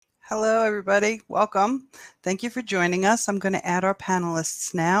Hello, everybody. Welcome. Thank you for joining us. I'm going to add our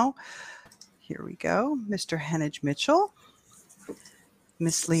panelists now. Here we go. Mr. Henage Mitchell,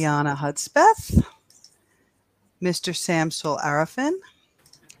 Miss Liana Hudspeth, Mr. Samsul Arifin,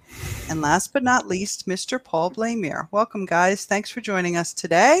 and last but not least, Mr. Paul Blamire. Welcome, guys. Thanks for joining us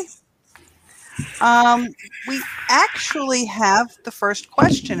today. We actually have the first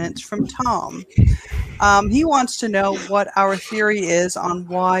question. It's from Tom. He wants to know what our theory is on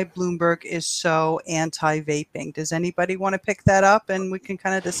why Bloomberg is so anti-vaping. Does anybody want to pick that up and we can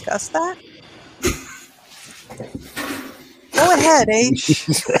kind of discuss that? Go ahead, H.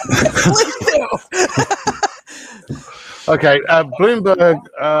 Please do. Okay,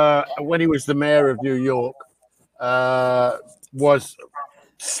 Bloomberg, when he was the mayor of New York, was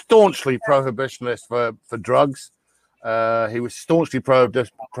staunchly prohibitionist for drugs. He was staunchly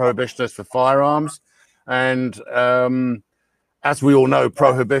prohibitionist for firearms. And as we all know,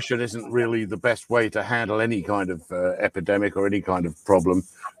 prohibition isn't really the best way to handle any kind of epidemic or any kind of problem.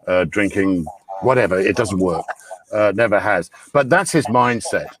 Drinking, whatever, it doesn't work. Never has. But that's his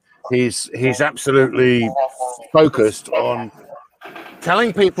mindset. He's absolutely focused on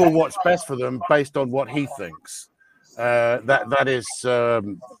telling people what's best for them based on what he thinks. That is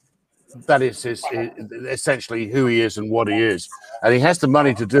essentially who he is and what he is, and he has the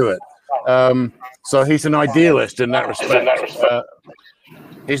money to do it. So he's an idealist in that respect.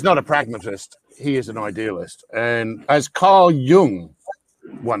 He's not a pragmatist. He is an idealist. And as Carl Jung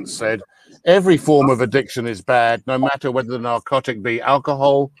once said, every form of addiction is bad, no matter whether the narcotic be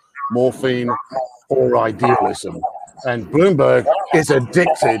alcohol, morphine, or idealism. And Bloomberg is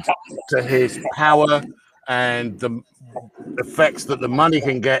addicted to his power and the effects that the money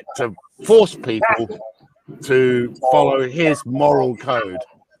can get to force people to follow his moral code.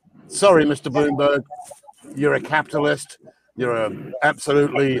 Sorry, Mr. Bloomberg, you're a capitalist. You're an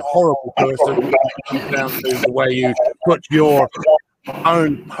absolutely horrible person down to the way you put your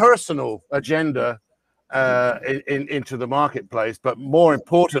own personal agenda into the marketplace. But more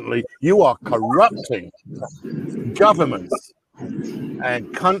importantly, you are corrupting governments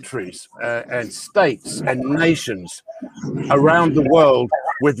and countries and states and nations around the world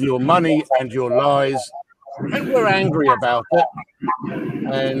with your money and your lies, and we're angry about it.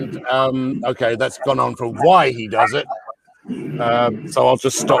 And okay, that's gone on for why he does it, so I'll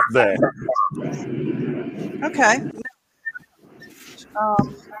just stop there. Okay.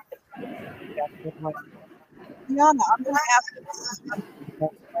 Liana, I'm going to ask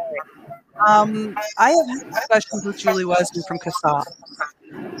you. I have had discussions with Julie Weston from CASA,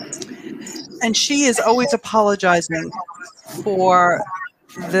 and she is always apologizing for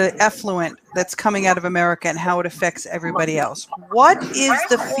the effluent that's coming out of America and how it affects everybody else. What is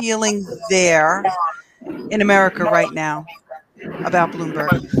the feeling there in America right now about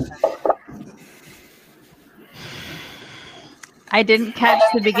Bloomberg? I didn't catch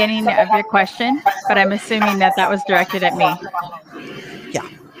the beginning of your question, but I'm assuming that was directed at me. Yeah.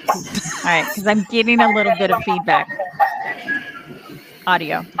 All right, because I'm getting a little bit of feedback.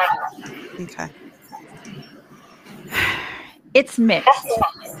 Audio. Okay. It's mixed.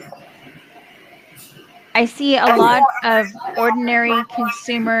 I see a lot of ordinary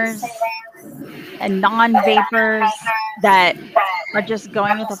consumers and non-vapers that are just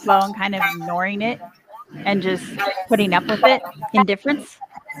going with the flow and kind of ignoring it and just putting up with it, indifference.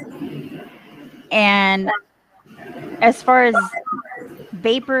 And as far as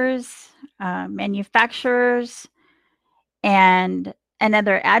vapers, manufacturers, and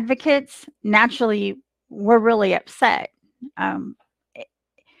other advocates, naturally, we're really upset.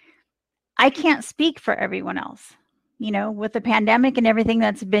 I can't speak for everyone else. You know, with the pandemic and everything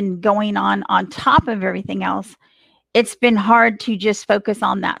that's been going on top of everything else, it's been hard to just focus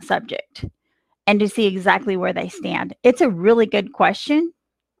on that subject and to see exactly where they stand. It's a really good question,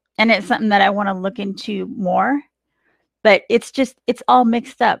 and it's something that I want to look into more, but it's all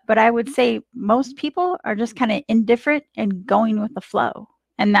mixed up. But I would say most people are just kind of indifferent and going with the flow,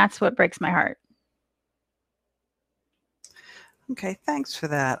 and that's what breaks my heart. Okay, thanks for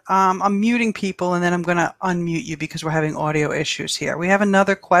that. I'm muting people, and then I'm going to unmute you because we're having audio issues here. We have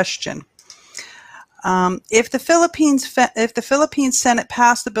another question. If the Philippines Senate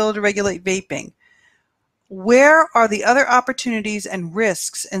passed the bill to regulate vaping, where are the other opportunities and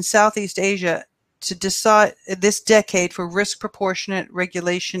risks in Southeast Asia to decide this decade for risk proportionate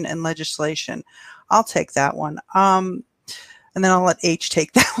regulation and legislation? I'll take that one. And then I'll let H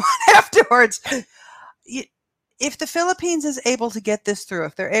take that one afterwards. If the Philippines is able to get this through,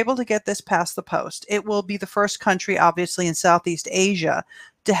 if they're able to get this past the post, it will be the first country, obviously, in Southeast Asia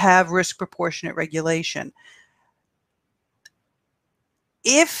to have risk proportionate regulation.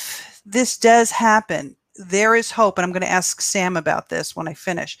 If if this does happen, there is hope, and I'm going to ask Sam about this when I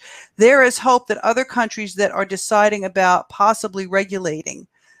finish. There is hope that other countries that are deciding about possibly regulating,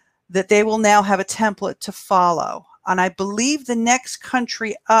 that they will now have a template to follow. And I believe the next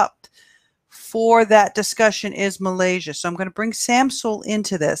country up for that discussion is Malaysia. So I'm going to bring Sam Soul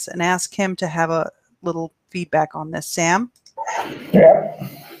into this and ask him to have a little feedback on this. Sam? Yeah.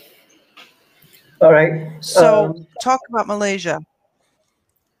 All right. So talk about Malaysia.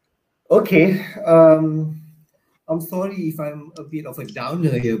 Okay. I'm sorry if I'm a bit of a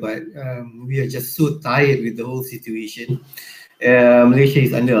downer here, but we are just so tired with the whole situation. Malaysia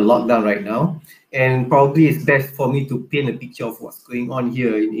is under a lockdown right now, and probably it's best for me to paint a picture of what's going on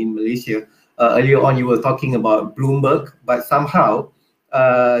here in Malaysia. Earlier on, you were talking about Bloomberg, but somehow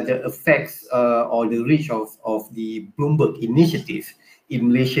the effects or the reach of the Bloomberg initiative in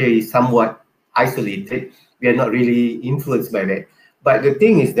Malaysia is somewhat isolated. We are not really influenced by that. But the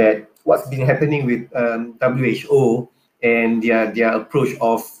thing is that what's been happening with WHO and their approach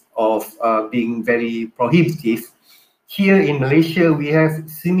of being very prohibitive. Here in Malaysia, we have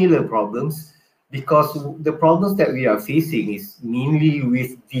similar problems because the problems that we are facing is mainly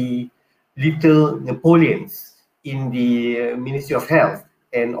with the little Napoleons in the Ministry of Health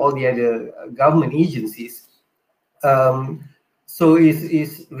and all the other government agencies. So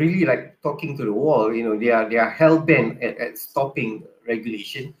it's really like talking to the wall. You know, they are hell bent at stopping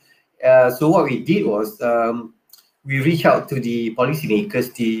regulation. So what we did was we reached out to the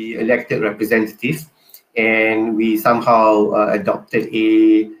policymakers, the elected representatives, and we somehow adopted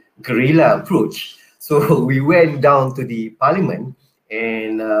a guerrilla approach. So we went down to the parliament,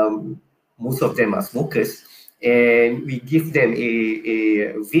 and most of them are smokers, and we give them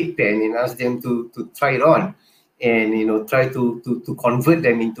a vape pen and ask them to try it on, and try to convert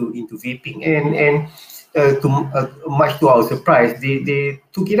them into vaping, and much to our surprise, they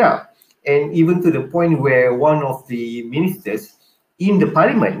took it up, and even to the point where one of the ministers in the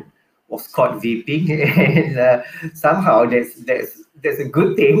parliament was caught vaping, and somehow that's a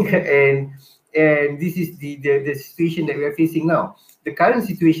good thing, and this is the situation that we are facing now. The current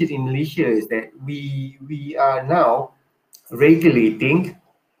situation in Malaysia is that we are now regulating,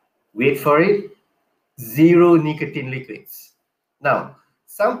 wait for it, zero nicotine liquids. Now,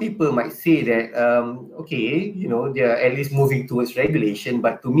 some people might say that, okay, they are at least moving towards regulation,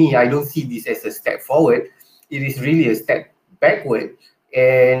 but to me, I don't see this as a step forward. It is really a step backward.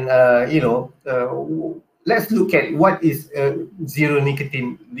 And, let's look at what is zero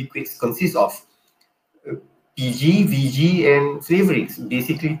nicotine liquids consist of. PG, VG, and flavorings,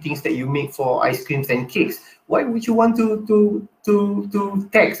 basically things that you make for ice creams and cakes. Why would you want to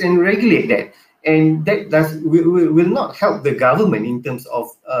tax and regulate that? And that will not help the government in terms of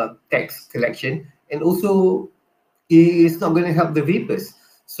tax collection, and also it's not going to help the vapors.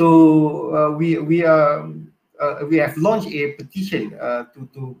 So we have launched a petition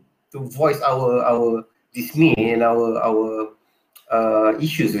to voice our dismay and our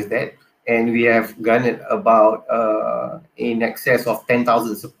issues with that, and we have garnered about in excess of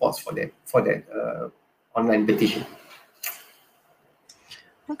 10,000 supports for that online petition.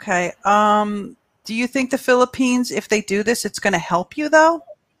 Okay. Do you think the Philippines, if they do this, it's going to help you though?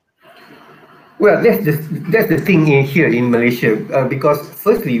 Well, that's the thing here in Malaysia, because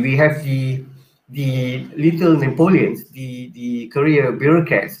firstly we have the little Napoleons, the career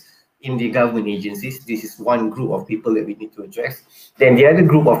bureaucrats in the government agencies. This is one group of people that we need to address. Then the other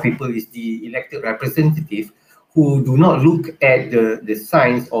group of people is the elected representative, who do not look at the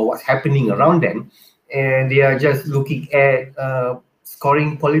signs or what's happening around them, and they are just looking at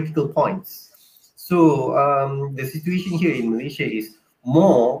scoring political points. So the situation here in Malaysia is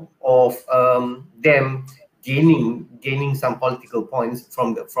more of them gaining some political points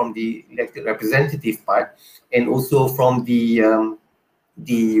from the elected representative part, and also from the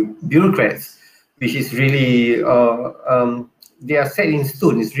bureaucrats, which is really they are set in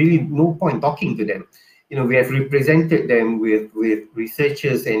stone. It's really no point talking to them. We have represented them with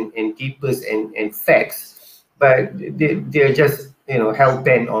researchers and papers and facts, but they are just hell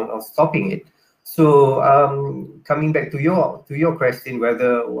bent on stopping it. So coming back to your question,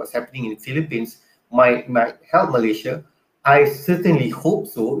 whether what's happening in the Philippines might help Malaysia, I certainly hope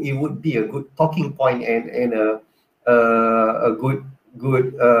so. It would be a good talking point and a good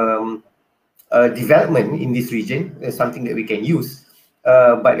development in this region, something that we can use.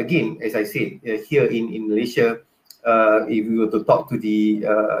 But again, as I said, here in Malaysia, if we were to talk to the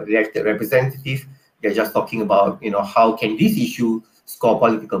elected representative, they're just talking about how can this issue score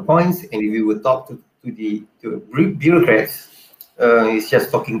political points, and if we would talk to the bureaucrats, it's just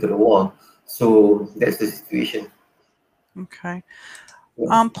talking to the wall. So that's the situation. Okay.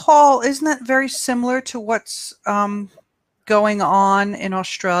 Paul, isn't that very similar to what's going on in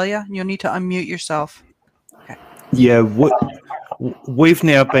Australia? You'll need to unmute yourself. Okay. Yeah, we've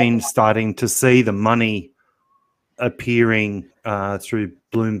now been starting to see the money appearing through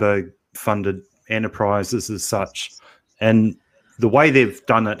Bloomberg-funded enterprises as such. And the way they've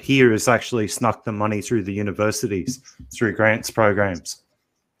done it here is actually snuck the money through the universities, through grants programs.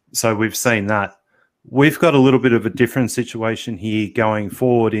 So we've seen that. We've got a little bit of a different situation here going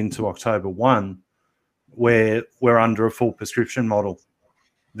forward into October 1, where we're under a full prescription model.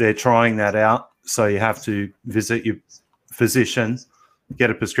 They're trying that out. So you have to visit your physician,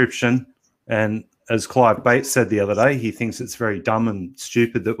 get a prescription. And as Clive Bates said the other day, he thinks it's very dumb and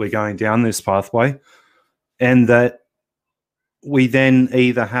stupid that we're going down this pathway, and that we then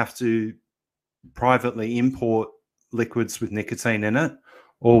either have to privately import liquids with nicotine in it,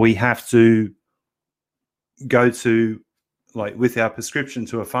 or we have to go to, like, with our prescription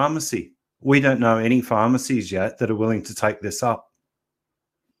to a pharmacy. We don't know any pharmacies yet that are willing to take this up.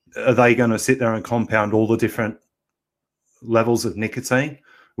 Are they going to sit there and compound all the different levels of nicotine,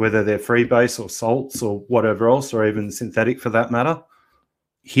 whether they're freebase or salts or whatever else, or even synthetic for that matter?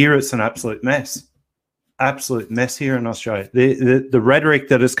 Here it's an absolute mess. Absolute mess here in Australia. The rhetoric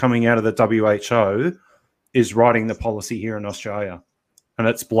that is coming out of the WHO is writing the policy here in Australia, and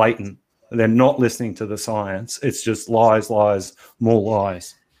it's blatant. They're not listening to the science. It's just lies, lies, more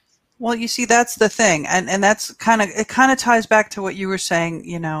lies. Well, you see, that's the thing, and that's it kind of ties back to what you were saying,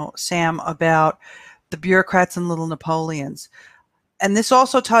 you know, Sam, about the bureaucrats and little Napoleons. And this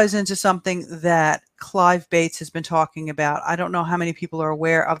also ties into something that Clive Bates has been talking about. I don't know how many people are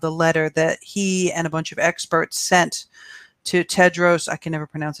aware of the letter that he and a bunch of experts sent to Tedros, I can never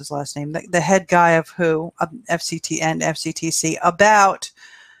pronounce his last name, the head guy of WHO, FCT and FCTC, about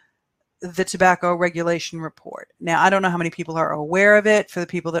the tobacco regulation report. Now, I don't know how many people are aware of it. For the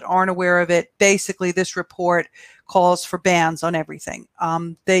people that aren't aware of it, basically this report calls for bans on everything.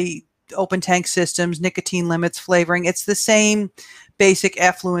 They open tank systems, nicotine limits, flavoring. It's the same basic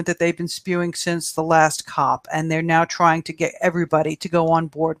effluent that they've been spewing since the last COP, and they're now trying to get everybody to go on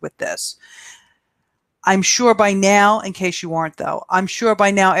board with this. I'm sure by now, in case you aren't though, I'm sure by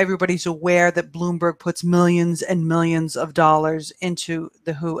now everybody's aware that Bloomberg puts millions and millions of dollars into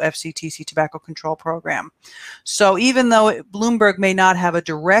the WHO FCTC tobacco control program. So even though Bloomberg may not have a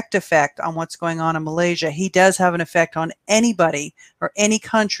direct effect on what's going on in Malaysia, he does have an effect on anybody or any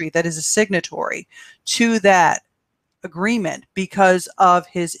country that is a signatory to that agreement because of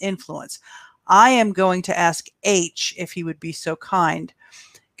his influence. I am going to ask H, if he would be so kind.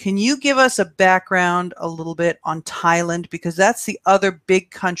 Can you give us a background a little bit on Thailand? Because that's the other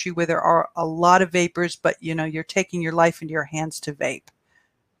big country where there are a lot of vapors, but you know, you're taking your life into your hands to vape.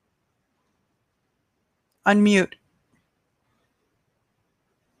 Unmute.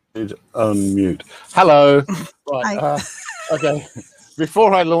 Unmute. Hello. Right. Hi. Okay.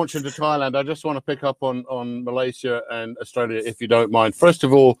 Before I launch into Thailand, I just want to pick up on Malaysia and Australia, if you don't mind. First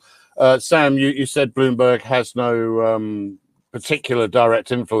of all, Sam, you said Bloomberg has no particular direct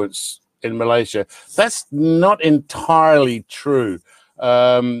influence in Malaysia. That's not entirely true.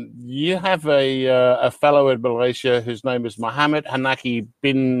 You have a fellow in Malaysia whose name is Mohammed Hanaki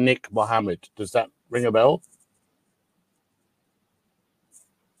bin Nik Mohammed. Does that ring a bell?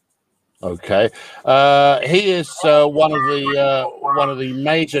 Okay, he is one of the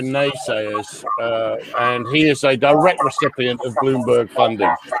major naysayers, and he is a direct recipient of Bloomberg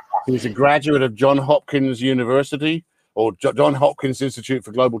funding. He's a graduate of Johns Hopkins University, or Johns Hopkins Institute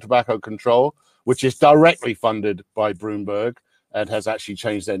for Global Tobacco Control, which is directly funded by Bloomberg and has actually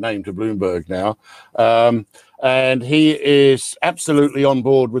changed their name to Bloomberg now. And he is absolutely on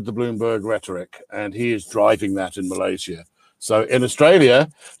board with the Bloomberg rhetoric, and he is driving that in Malaysia. So in Australia,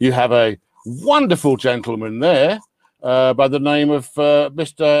 you have a wonderful gentleman there by the name of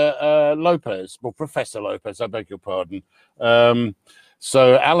Mr. Lopez, or Professor Lopez, I beg your pardon.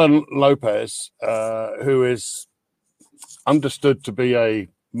 So Alan Lopez, who is understood to be a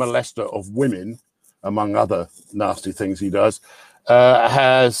molester of women, among other nasty things he does,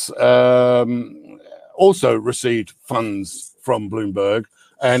 has also received funds from Bloomberg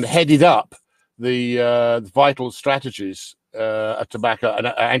and headed up the vital strategies, a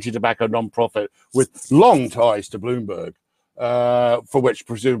anti-tobacco non-profit with long ties to Bloomberg, for which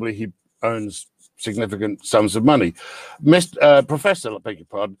presumably he owns significant sums of money. Professor, I beg your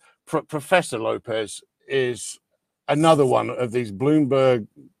pardon, Professor Lopez is another one of these Bloomberg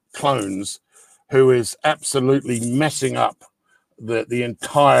clones who is absolutely messing up the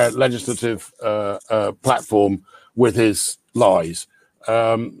entire legislative platform with his lies.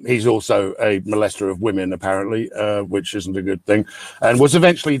 He's also a molester of women, apparently, which isn't a good thing, and was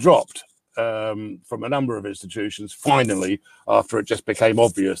eventually dropped from a number of institutions, finally, after it just became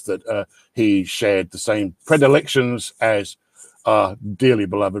obvious that he shared the same predilections as our dearly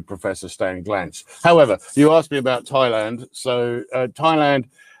beloved Professor Stan Glantz. However, you asked me about Thailand. So Thailand,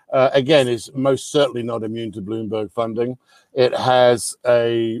 again, is most certainly not immune to Bloomberg funding. It has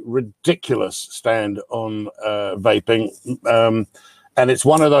a ridiculous stand on vaping. And it's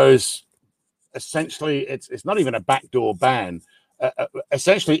one of those, essentially, it's not even a backdoor ban.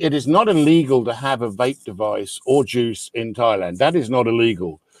 Essentially, it is not illegal to have a vape device or juice in Thailand. That is not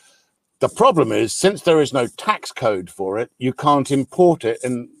illegal. The problem is, since there is no tax code for it, you can't import it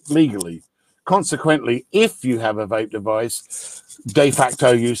legally. Consequently, if you have a vape device, de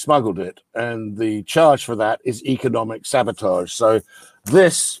facto you smuggled it. And the charge for that is economic sabotage. So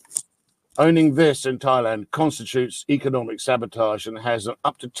owning this in Thailand constitutes economic sabotage and has an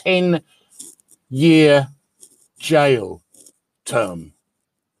up to 10-year jail term.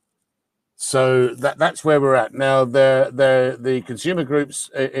 So that's where we're at now. The consumer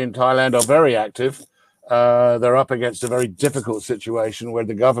groups in Thailand are very active. They're up against a very difficult situation where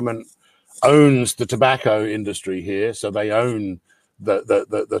the government owns the tobacco industry here, so they own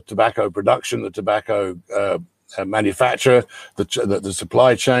the tobacco production, the tobacco manufacture, the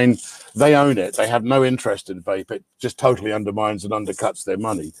supply chain. They own it. They have no interest in vape. It just totally undermines and undercuts their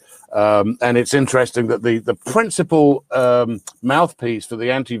money. And it's interesting that the principal mouthpiece for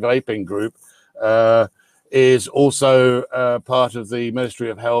the anti-vaping group is also part of the Ministry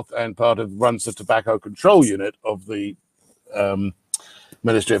of Health and runs the tobacco control unit of the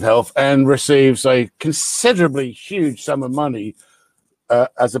Ministry of Health, and receives a considerably huge sum of money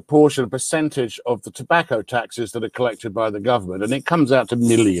as a percentage of the tobacco taxes that are collected by the government, and it comes out to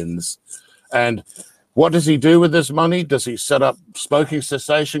millions. And what does he do with this money? Does he set up smoking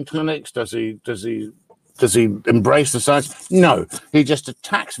cessation clinics? Does he embrace the science? No, he just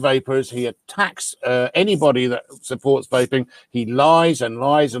attacks vapors. He attacks anybody that supports vaping. He lies and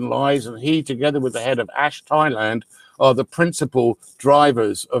lies and lies, and he, together with the head of Ash Thailand, are the principal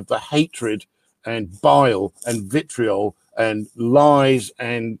drivers of the hatred and bile and vitriol and lies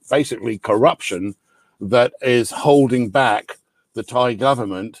and basically corruption that is holding back the Thai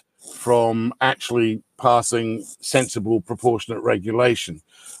government from actually passing sensible, proportionate regulation.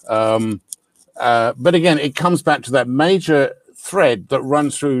 But again, it comes back to that major thread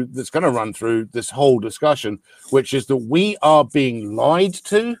that's going to run through this whole discussion, which is that we are being lied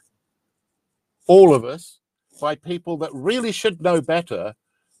to, all of us, by people that really should know better,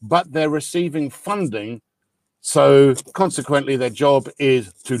 but they're receiving funding. So consequently, their job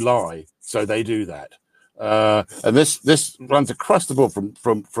is to lie. So they do that. And this runs across the board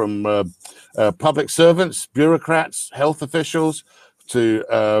from public servants, bureaucrats, health officials, to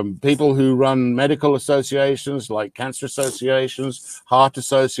people who run medical associations like cancer associations, heart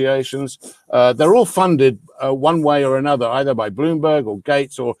associations. They're all funded one way or another, either by Bloomberg or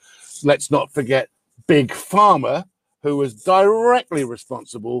Gates, or let's not forget Big Pharma, who was directly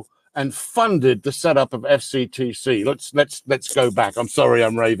responsible and funded the setup of FCTC. Let's go back. I'm sorry,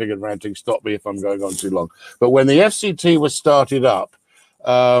 I'm raving and ranting. Stop me if I'm going on too long. But when the FCT was started up,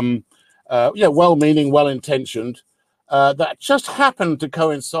 well-meaning, well-intentioned, that just happened to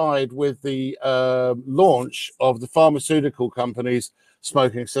coincide with the launch of the pharmaceutical companies'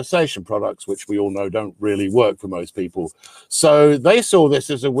 smoking cessation products, which we all know don't really work for most people. So they saw this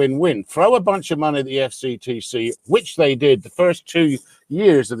as a win-win. Throw a bunch of money at the FCTC, which they did. The first 2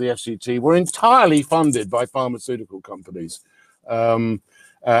 years of the FCT were entirely funded by pharmaceutical companies. And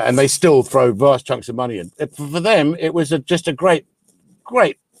they still throw vast chunks of money in. For them, it was just a great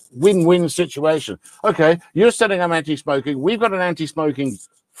win-win situation. Okay, you're setting up anti-smoking. We've got an anti-smoking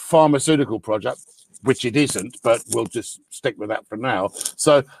pharmaceutical project, which it isn't, but we'll just stick with that for now.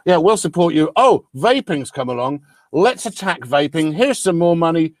 So, yeah, we'll support you. Oh, vaping's come along. Let's attack vaping. Here's some more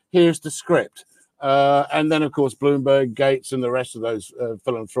money. Here's the script. And then, of course, Bloomberg, Gates, and the rest of those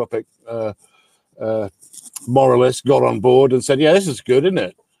philanthropic moralists got on board and said, yeah, this is good, isn't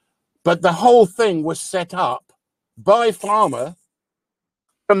it? But the whole thing was set up by pharma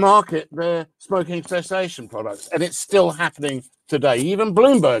to market their smoking cessation products. And it's still happening today. Even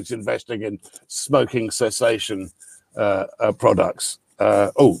Bloomberg's investing in smoking cessation products.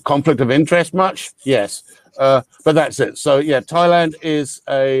 Conflict of interest much? Yes. But that's it. So, yeah, Thailand is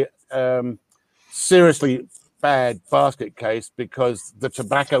a seriously bad basket case because the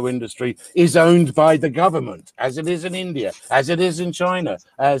tobacco industry is owned by the government, as it is in India, as it is in China,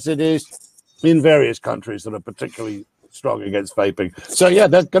 as it is in various countries that are particularly strong against vaping. So, yeah,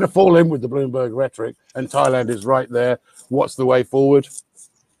 they're going to fall in with the Bloomberg rhetoric, and Thailand is right there what's the way forward?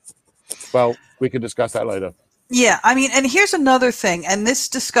 Well, we can discuss that later. Yeah, I mean, and here's another thing, and this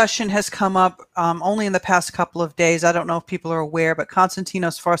discussion has come up only in the past couple of days. I don't know if people are aware, but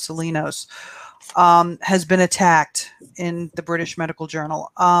Konstantinos Farsalinos has been attacked in the British Medical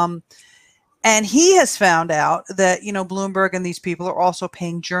Journal. And he has found out that, you know, Bloomberg and these people are also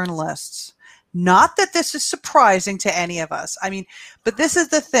paying journalists. Not that this is surprising to any of us. I mean, but this is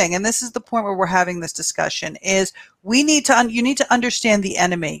the thing, and this is the point where we're having this discussion, is you need to understand the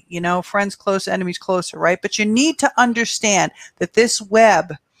enemy, you know, friends close, enemies closer, right? But you need to understand that this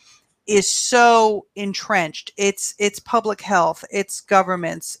web is so entrenched. It's public health, it's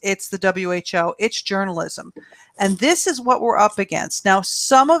governments, it's the WHO, it's journalism. And this is what we're up against. Now,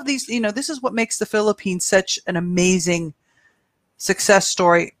 some of these, you know, this is what makes the Philippines such an amazing success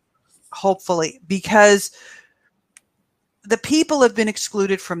story, hopefully, because the people have been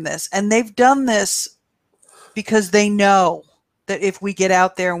excluded from this, and they've done this because they know that if we get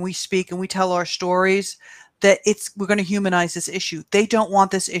out there and we speak and we tell our stories, that we're going to humanize this issue. They don't want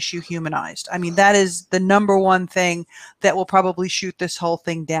this issue humanized. I mean, that is the number one thing that will probably shoot this whole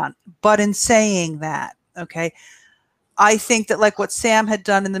thing down. But in saying that, okay, I think that like what Sam has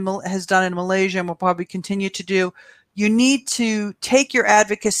done in Malaysia and will probably continue to do, you need to take your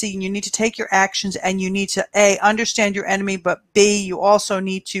advocacy and you need to take your actions, and you need to A, understand your enemy, but B, you also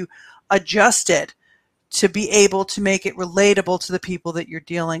need to adjust it to be able to make it relatable to the people that you're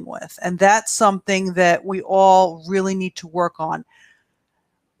dealing with. And that's something that we all really need to work on.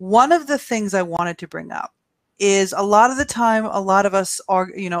 One of the things I wanted to bring up is a lot of the time, a lot of us are,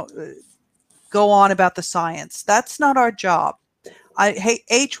 you know, go on about the science. That's not our job.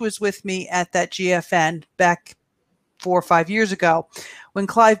 H was with me at that GFN back 4 or 5 years ago when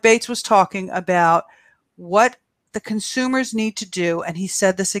Clive Bates was talking about what the consumers need to do. And he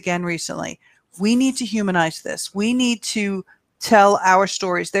said this again recently. We need to humanize this. We need to tell our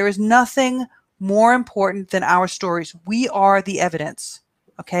stories. There is nothing more important than our stories. We are the evidence.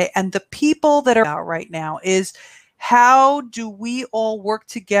 Okay. And the people that are out right now is, how do we all work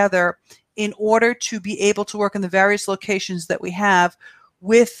together in order to be able to work in the various locations that we have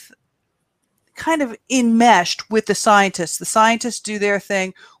with kind of enmeshed with the scientists. The scientists do their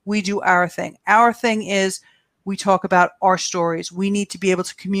thing. We do our thing. Our thing is we talk about our stories. We need to be able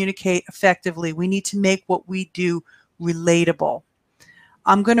to communicate effectively. We need to make what we do relatable.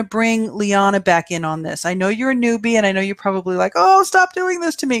 I'm going to bring Liana back in on this. I know you're a newbie, and I know you're probably like, oh, stop doing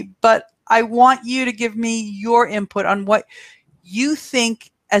this to me. But I want you to give me your input on what you think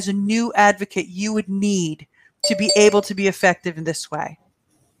as a new advocate you would need to be able to be effective in this way.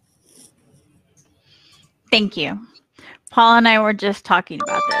 Thank you. Paul and I were just talking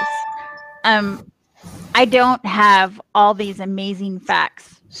about this. I don't have all these amazing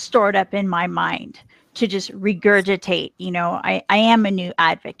facts stored up in my mind to just regurgitate. You know, I am a new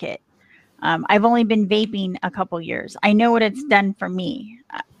advocate. I've only been vaping a couple years. I know what it's done for me.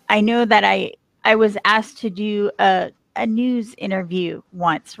 I know that I was asked to do a news interview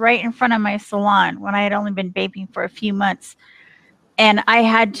once right in front of my salon when I had only been vaping for a few months. And I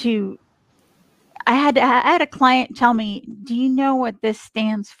had a client tell me, do you know what this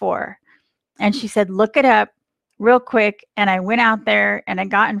stands for? And she said, look it up real quick. And I went out there and I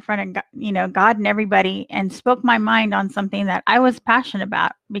got in front of, you know, God and everybody and spoke my mind on something that I was passionate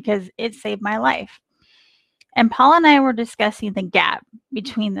about because it saved my life. And Paul and I were discussing the gap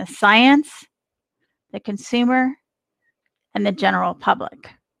between the science, the consumer, and the general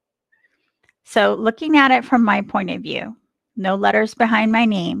public. So looking at it from my point of view, no letters behind my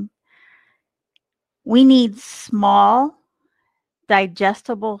name, we need small,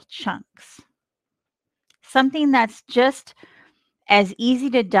 digestible chunks. Something that's just as easy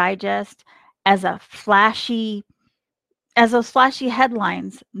to digest as those flashy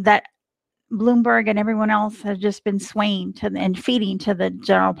headlines that Bloomberg and everyone else has just been swaying to and feeding to the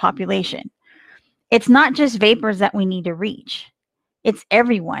general population. It's not just vapors that we need to reach. It's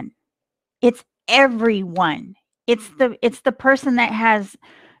everyone. It's everyone. It's the person that has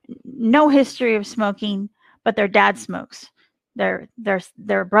no history of smoking, but their dad smokes. Their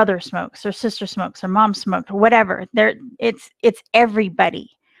brother smokes, their sister smokes, their mom smoked, whatever. It's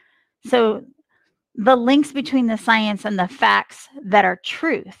everybody. So the links between the science and the facts that are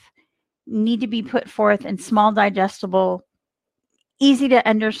truth need to be put forth in small, digestible, easy to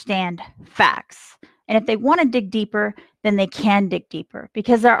understand facts. And if they want to dig deeper, then they can dig deeper,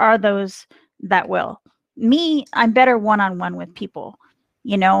 because there are those that will. Me, I'm better one-on-one with people,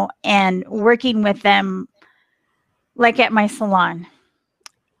 you know, and working with them. Like at my salon,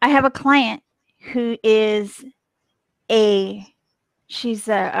 I have a client who is she's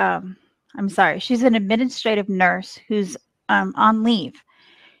a I'm sorry. She's an administrative nurse who's on leave.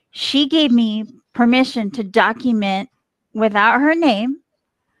 She gave me permission to document without her name,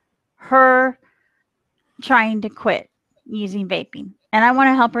 her trying to quit using vaping. And I want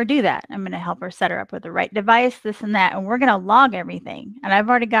to help her do that. I'm going to help her set her up with the right device, this and that. And we're going to log everything. And I've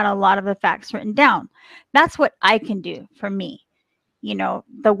already got a lot of the facts written down. That's what I can do for me, you know,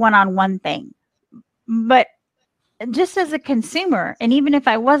 the one-on-one thing. But just as a consumer, and even if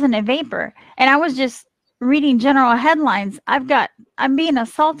I wasn't a vapor and I was just reading general headlines, I'm being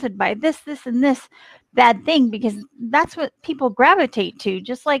assaulted by this, and this bad thing, because that's what people gravitate to,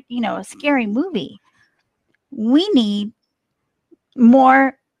 just like, you know, a scary movie. We need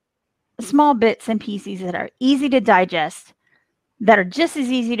more small bits and pieces that are easy to digest, that are just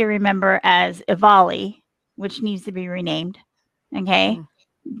as easy to remember as Ivali, which needs to be renamed. Okay.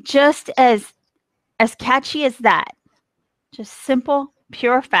 Just as catchy as that. Just simple,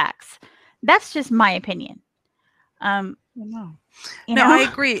 pure facts. That's just my opinion. No, I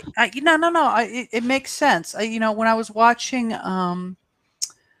agree. It makes sense. You know, when I was watching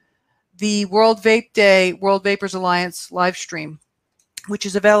the World Vapors Alliance live stream, which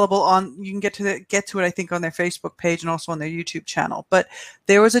is available on, you can get to it, I think, on their Facebook page and also on their YouTube channel. But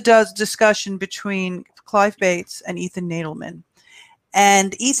there was a discussion between Clive Bates and Ethan Nadelman.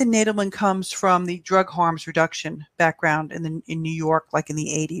 And Ethan Nadelman comes from the drug harms reduction background in New York, like in the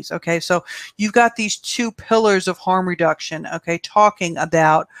 80s. Okay, so you've got these two pillars of harm reduction, okay, talking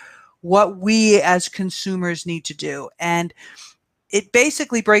about what we as consumers need to do. And it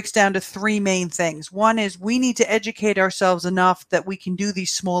basically breaks down to three main things. One is we need to educate ourselves enough that we can do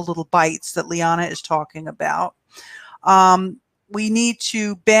these small little bites that Liana is talking about. We need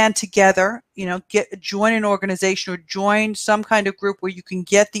to band together, you know, join an organization or join some kind of group where you can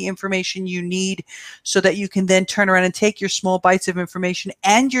get the information you need so that you can then turn around and take your small bites of information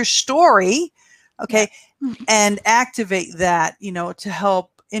and your story, okay, and activate that, you know, to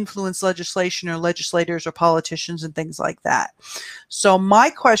help influence legislation or legislators or politicians and things like that. So my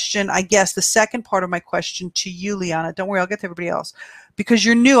question, I guess the second part of my question to you, Liana, don't worry, I'll get to everybody else. Because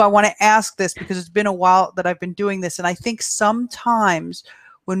you're new, I want to ask this because it's been a while that I've been doing this. And I think sometimes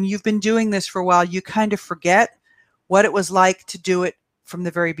when you've been doing this for a while, you kind of forget what it was like to do it from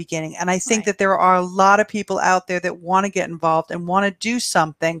the very beginning. And I think that there are a lot of people out there that want to get involved and want to do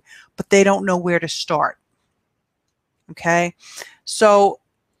something, but they don't know where to start. Okay. So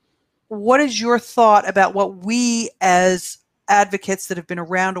what is your thought about what we as advocates that have been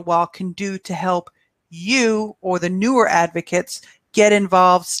around a while can do to help you or the newer advocates get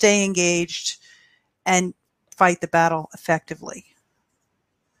involved, stay engaged, and fight the battle effectively?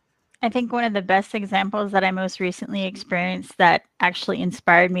 I think one of the best examples that I most recently experienced that actually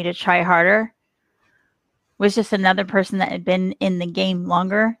inspired me to try harder was just another person that had been in the game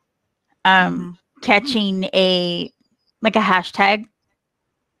longer, catching a hashtag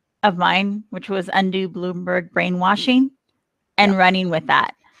of mine, which was undo Bloomberg brainwashing, and running with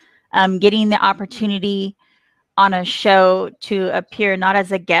that. Getting the opportunity on a show to appear not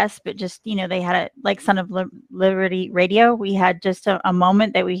as a guest, but just, you know, they had like Son of Liberty Radio. We had just a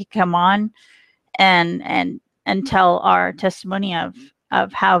moment that we could come on and tell our testimony of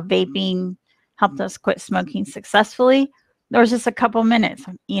how vaping helped us quit smoking successfully. There was just a couple minutes,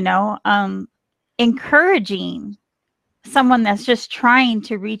 you know, encouraging someone that's just trying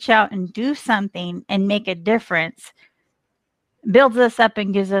to reach out and do something and make a difference builds us up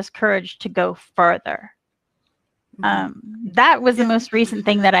and gives us courage to go further. That was the most recent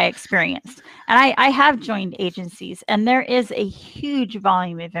thing that I experienced. And I have joined agencies, and there is a huge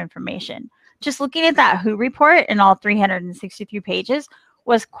volume of information. Just looking at that WHO report and all 363 pages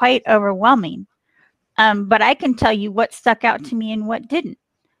was quite overwhelming. But I can tell you what stuck out to me and what didn't.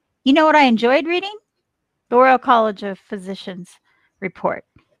 You know what I enjoyed reading? The Royal College of Physicians report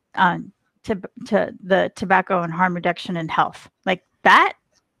on to the tobacco and harm reduction and health. Like that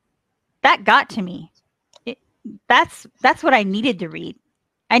got to me. That's what I needed to read.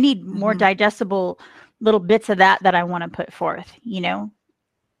 I need more digestible little bits of that I want to put forth, you know.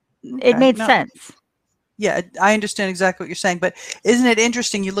 Okay. It made sense. Yeah, I understand exactly what you're saying, but isn't it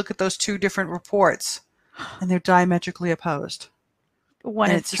interesting? You look at those two different reports and they're diametrically opposed. One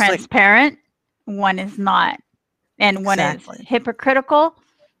is transparent, one is not. And one is hypocritical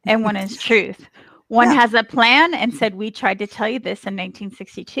and one is truth. One has a plan and said, we tried to tell you this in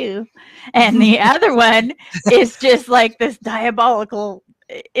 1962. And the other one is just like this diabolical,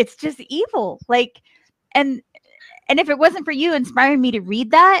 it's just evil. Like, and if it wasn't for you inspiring me to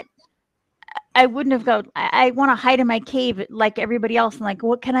read that, I wouldn't have gone, I want to hide in my cave like everybody else. And like,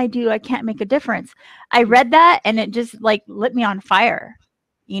 what can I do? I can't make a difference. I read that and it just like lit me on fire.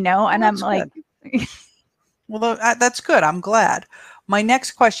 you know, and I'm that's like, Well, that's good. I'm glad. My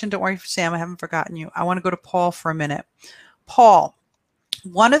next question, don't worry, Sam, I haven't forgotten you. I want to go to Paul for a minute. Paul,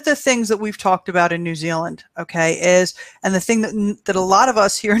 one of the things that we've talked about in New Zealand, okay, is, and the thing that a lot of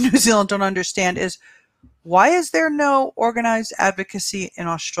us here in New Zealand don't understand is, why is there no organized advocacy in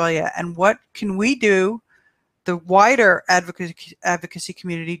Australia? And what can we do, the wider advocacy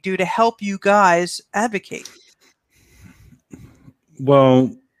community, do to help you guys advocate?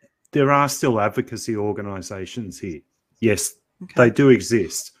 Well, there are still advocacy organisations here. Yes, Okay. they do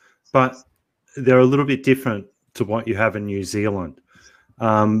exist, but they're a little bit different to what you have in New Zealand.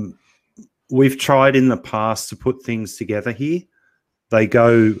 We've tried in the past to put things together here. They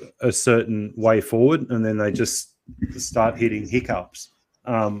go a certain way forward and then they just start hitting hiccups.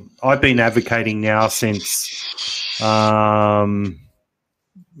 I've been advocating now since,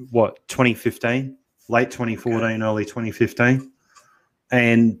 2015, late 2014, early 2015.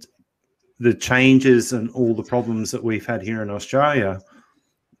 And the changes and all the problems that we've had here in Australia,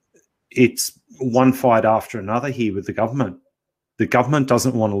 it's one fight after another here with the government. The government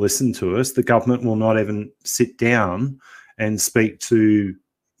doesn't want to listen to us. The government will not even sit down and speak to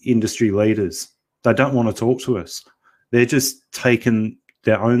industry leaders. They don't want to talk to us. They're just taking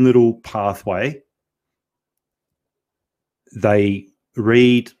their own little pathway. They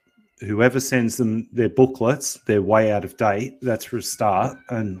read whoever sends them their booklets. They're way out of date. That's for a start.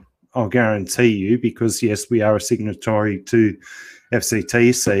 And I'll guarantee you, because yes, we are a signatory to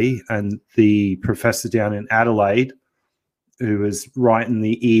FCTC, and the professor down in Adelaide, who was right in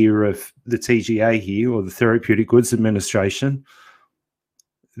the ear of the TGA here, or the Therapeutic Goods Administration,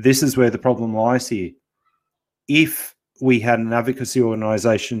 this is where the problem lies here. If we had an advocacy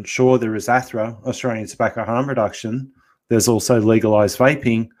organisation, sure, there is ATHRA, Australian Tobacco Harm Reduction. There's also legalised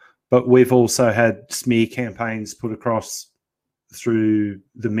vaping, but we've also had smear campaigns put across through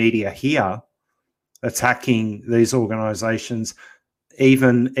the media here, attacking these organisations,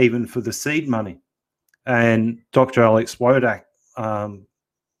 even for the seed money. And Dr. Alex Wodak, when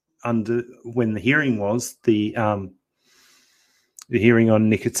the hearing was, the hearing on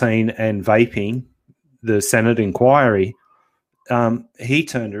nicotine and vaping, the Senate inquiry, he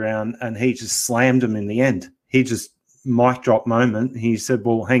turned around and he just slammed them in the end. He just mic drop moment. He said,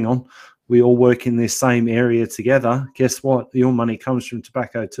 well, hang on, we all work in this same area together. Guess what? Your money comes from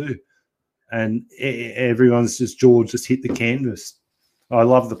tobacco too. And everyone's jaw just hit the canvas. I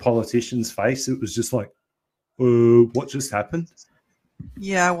love the politician's face. It was just like, what just happened?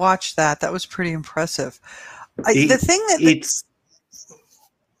 Yeah, I watched that. That was pretty impressive. Go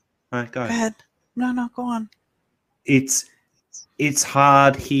ahead. No, go on. It's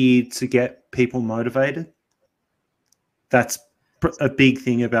hard here to get people motivated. That's a big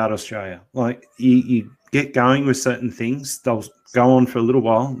thing about Australia. Like you get going with certain things, they'll go on for a little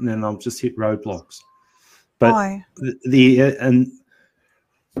while, and then they'll just hit roadblocks. But why?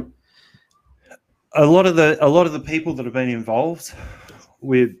 A lot of the people that have been involved,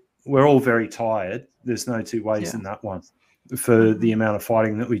 we're all very tired. There's no two ways in that one, for the amount of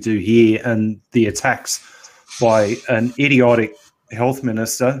fighting that we do here and the attacks by an idiotic health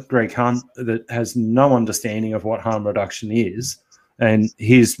minister, Greg Hunt, that has no understanding of what harm reduction is. And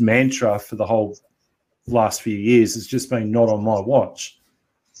his mantra for the whole last few years has just been not on my watch.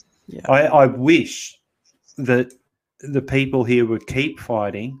 Yeah. I wish that the people here would keep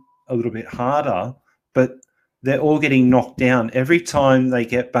fighting a little bit harder, but they're all getting knocked down. Every time they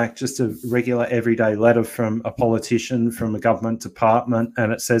get back just a regular everyday letter from a politician, from a government department,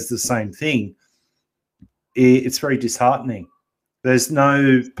 and it says the same thing, it's very disheartening. There's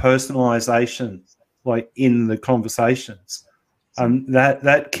no personalization like in the conversations.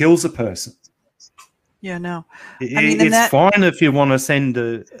 That kills a person. Yeah, no. It's fine if you want to send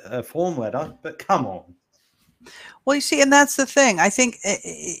a form letter, but come on. Well, you see, and that's the thing. I think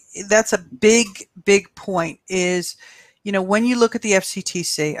that's a big point is, when you look at the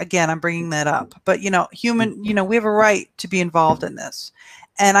FCTC, again, I'm bringing that up, but, we have a right to be involved in this.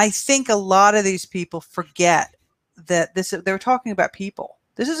 And I think a lot of these people forget that they're talking about people.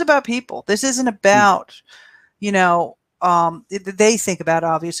 This is about people. This isn't about, they think about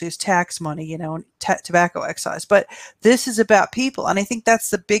obviously is tax money, and tobacco excise, but this is about people. And I think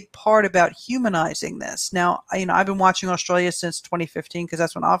that's the big part about humanizing this. Now, I've been watching Australia since 2015 because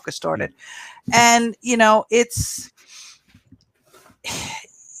that's when AVCA started. And,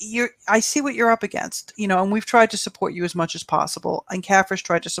 I see what you're up against, and we've tried to support you as much as possible, and CAFR's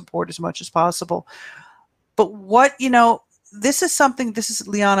tried to support as much as possible. But what, Liana,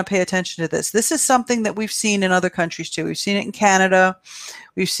 pay attention to this. This is something that we've seen in other countries too. We've seen it in Canada.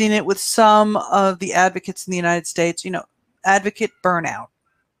 We've seen it with some of the advocates in the United States, advocate burnout.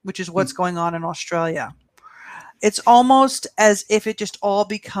 which is what's going on in Australia. It's almost as if it just all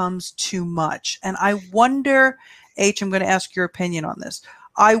becomes too much. And I wonder, H, I'm going to ask your opinion on this.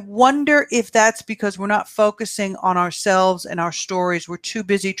 I wonder if that's because we're not focusing on ourselves and our stories. We're too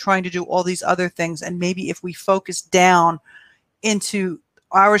busy trying to do all these other things. And maybe if we focus down into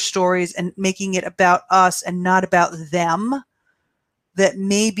our stories and making it about us and not about them, that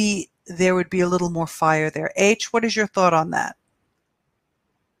maybe there would be a little more fire there. H, what is your thought on that?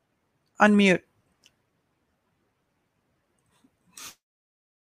 Unmute.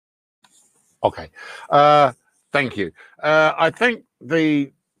 Okay. Thank you. I think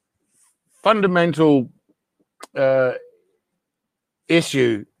the fundamental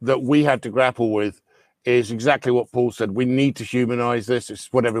issue that we had to grapple with is exactly what Paul said. We need to humanize this.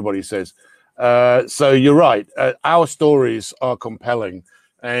 It's what everybody says. So you're right. Our stories are compelling.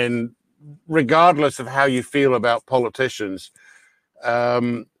 And regardless of how you feel about politicians,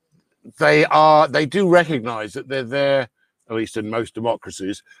 they do recognize that they're there, at least in most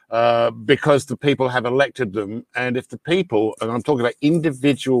democracies, because the people have elected them. And if the people, and I'm talking about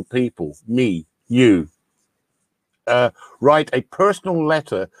individual people, me, you, write a personal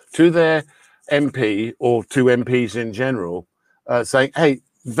letter to their MP or to MPs in general, saying, hey,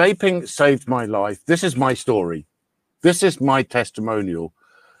 vaping saved my life. This is my story. This is my testimonial.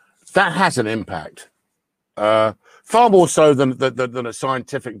 That has an impact. Far more so than a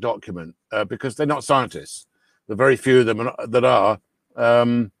scientific document, because they're not scientists. The very few of them that are,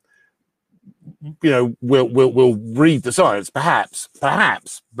 will read the science,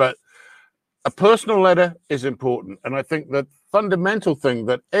 perhaps, but a personal letter is important. And I think the fundamental thing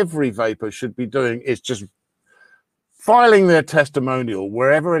that every vapor should be doing is just filing their testimonial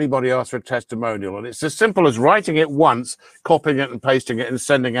wherever anybody asks for a testimonial. And it's as simple as writing it once, copying it and pasting it and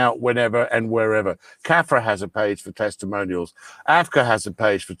sending out whenever and wherever. CAFRA has a page for testimonials. AFCA has a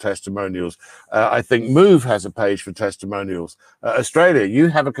page for testimonials. I think MOVE has a page for testimonials. Australia, you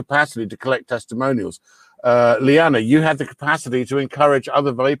have a capacity to collect testimonials. Liana, you have the capacity to encourage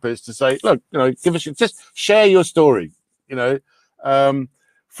other vapors to say, look, give us, just share your story.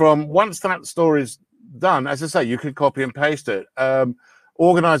 From once that story's done, as I say, you could copy and paste it.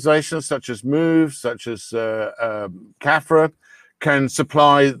 Organizations such as MOVE, such as CAFRA, can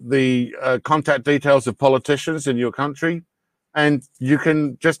supply the contact details of politicians in your country, and you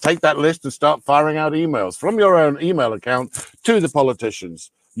can just take that list and start firing out emails from your own email account to the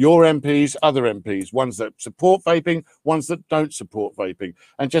politicians, your MPs, other MPs, ones that support vaping, ones that don't support vaping,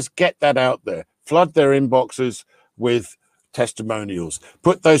 and just get that out there. Flood their inboxes with testimonials.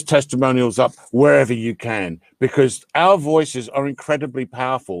 Put those testimonials up wherever you can, because our voices are incredibly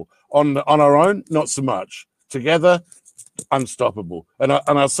powerful. On our own, not so much. Together, unstoppable. And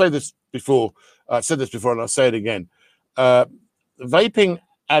I'll say this before. I've said this before, and I'll say it again. Vaping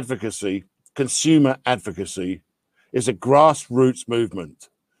advocacy, consumer advocacy, is a grassroots movement.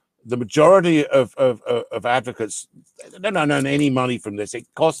 The majority of advocates, they don't earn any money from this. It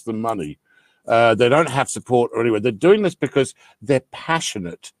costs them money. They don't have support or anywhere. They're doing this because they're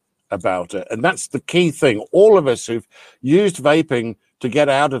passionate about it. And that's the key thing. All of us who've used vaping to get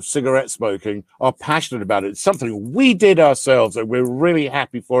out of cigarette smoking are passionate about it. It's something we did ourselves, and we're really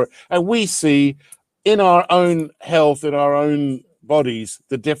happy for it. And we see in our own health, in our own bodies,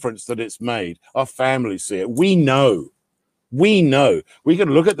 the difference that it's made. Our families see it. We know. We can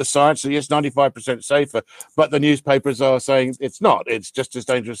look at the science and yes, 95% safer, but the newspapers are saying it's not. It's just as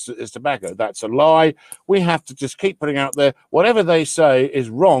dangerous as tobacco. That's a lie. We have to just keep putting out there whatever they say is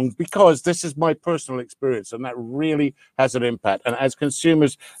wrong, because this is my personal experience, and that really has an impact. And as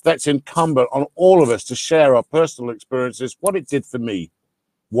consumers, that's incumbent on all of us to share our personal experiences, what it did for me,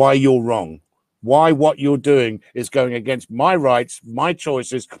 why you're wrong, why what you're doing is going against my rights, my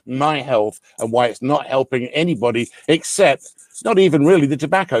choices, my health, and why it's not helping anybody except not even really the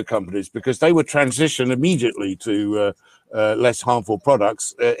tobacco companies, because they would transition immediately to less harmful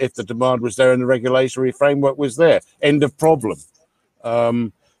products if the demand was there and the regulatory framework was there. End of problem.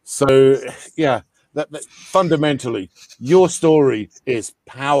 So, yeah, that fundamentally, your story is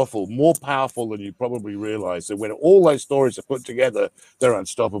powerful, more powerful than you probably realize. And when all those stories are put together, they're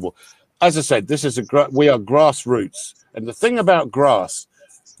unstoppable. As I said, this is we are grassroots. And the thing about grass,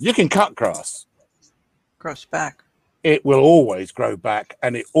 you can cut grass. Grows back. It will always grow back,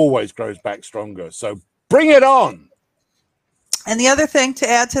 and it always grows back stronger. So bring it on. And the other thing to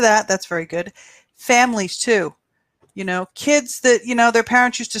add to that, that's very good, families too. Kids that, their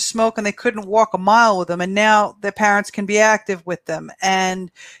parents used to smoke and they couldn't walk a mile with them, and now their parents can be active with them.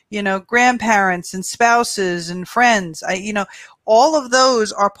 And, grandparents and spouses and friends, all of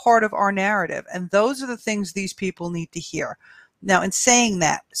those are part of our narrative. And those are the things these people need to hear. Now, in saying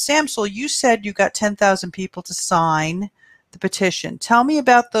that, Samsel, you said you got 10,000 people to sign the petition. Tell me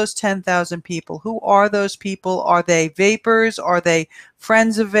about those 10,000 people. Who are those people? Are they vapors? Are they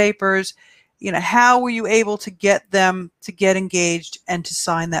friends of vapors? You know, how were you able to get them to get engaged and to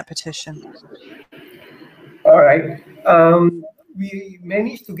sign that petition? All right. We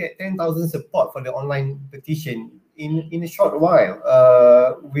managed to get 10,000 support for the online petition in a short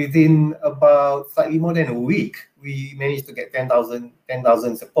while. Within about slightly more than a week, we managed to get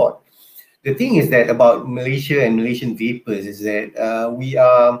 10,000 support. The thing is that about Malaysia and Malaysian vapors is that we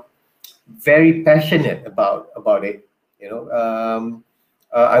are very passionate about it. You know,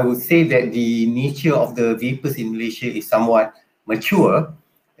 I would say that the nature of the vapors in Malaysia is somewhat mature,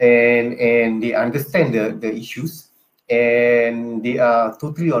 and they understand the issues, and they are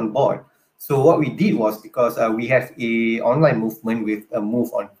totally on board. So what we did was, because we have a online movement with a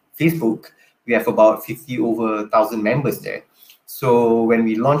move on Facebook, we have about 50,000 members there. So when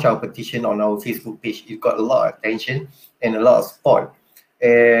we launched our petition on our Facebook page, it got a lot of attention and a lot of support.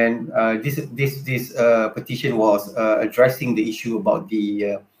 And this petition was addressing the issue about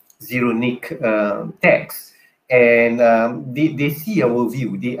the zero nic tax. And they see our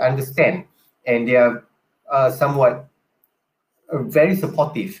view, they understand, and they are somewhat very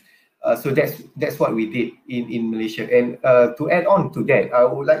supportive. So that's what we did in Malaysia. And to add on to that, I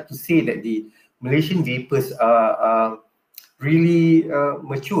would like to say that the Malaysian vapors are really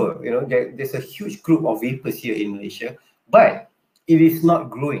mature. You know, there's a huge group of vapors here in Malaysia, but it is not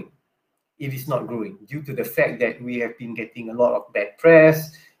growing. It is not growing due to the fact that we have been getting a lot of bad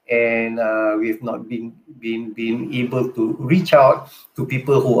press, and we have not been able to reach out to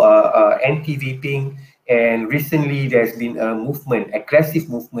people who are anti-vaping. And recently, there's been a movement, aggressive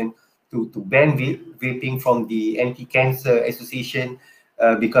movement, to ban vaping from the Anti-Cancer Association,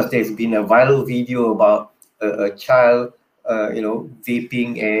 because there's been a viral video about a child, you know,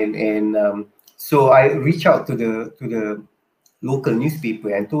 vaping, and so I reached out to the local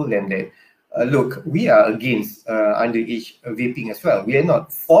newspaper and told them that, look, we are against underage vaping as well. We are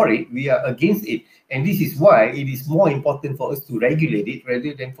not for it, we are against it. And this is why it is more important for us to regulate it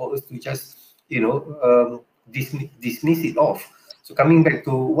rather than for us to just, you know, dismiss it off. So coming back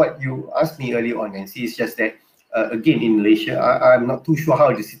to what you asked me earlier on, Nancy, it's just that, again, in Malaysia, I'm not too sure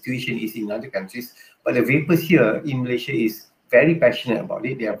how the situation is in other countries, but the vapors here in Malaysia is very passionate about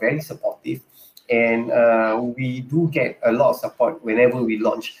it. They are very supportive. And we do get a lot of support whenever we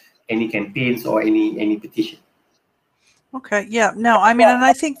launch any campaigns or any petition. Okay, yeah, no, I mean, and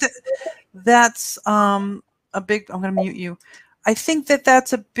I think that's a big, I'm going to mute you. I think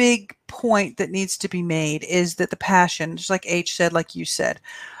that's a big point that needs to be made, is that the passion, just like H said, like you said.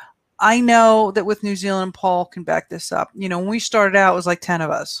 I know that with New Zealand, Paul can back this up. You know, when we started out, it was like 10 of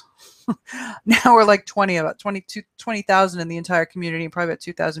us. Now we're like 20 of us, 20,000 in the entire community, and probably about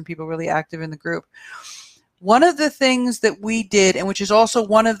 2,000 people really active in the group. One of the things that we did, and which is also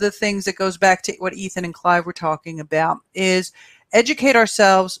one of the things that goes back to what Ethan and Clive were talking about, is educate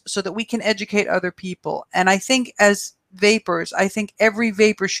ourselves so that we can educate other people. And I think as vapors, I think every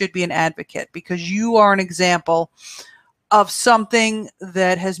vapor should be an advocate, because you are an example of something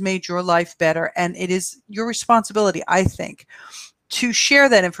that has made your life better. And it is your responsibility, I think, to share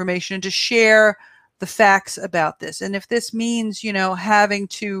that information and to share the facts about this. And if this means, you know, having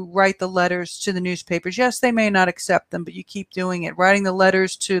to write the letters to the newspapers, yes, they may not accept them, but you keep doing it. Writing the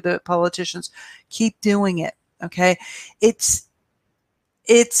letters to the politicians, keep doing it. Okay.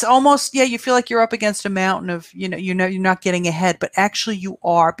 It's almost, yeah, you feel like you're up against a mountain of, you're not getting ahead, but actually you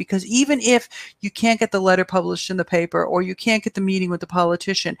are, because even if you can't get the letter published in the paper, or you can't get the meeting with the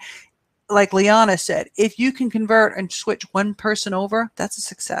politician, like Liana said, if you can convert and switch one person over, that's a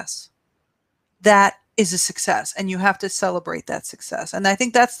success. That is a success, and you have to celebrate that success. And I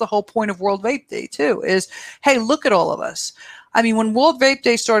think that's the whole point of World Vape Day too, is, hey, look at all of us. I mean, when World Vape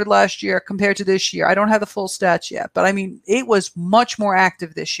Day started last year compared to this year, I don't have the full stats yet, but I mean, it was much more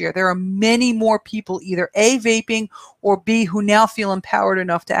active this year. There are many more people either A, vaping, or B, who now feel empowered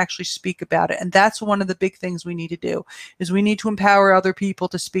enough to actually speak about it. And that's one of the big things we need to do, is we need to empower other people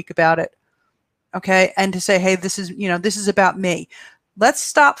to speak about it. Okay. And to say, hey, this is about me. Let's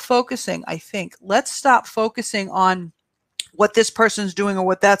stop focusing, I think. Let's stop focusing on what this person's doing or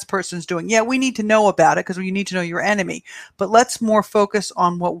what that person's doing. Yeah, we need to know about it because we need to know your enemy. But let's more focus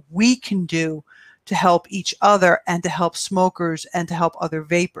on what we can do to help each other and to help smokers and to help other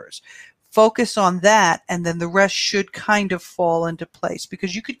vapors. Focus on that, and then the rest should kind of fall into place,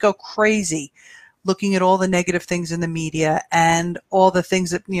 because you could go crazy looking at all the negative things in the media and all the things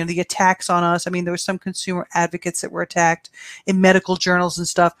that, the attacks on us. I mean, there were some consumer advocates that were attacked in medical journals and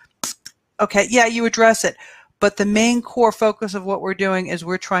stuff. Okay, yeah, you address it. But the main core focus of what we're doing is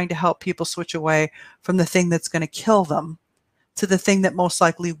we're trying to help people switch away from the thing that's going to kill them to the thing that most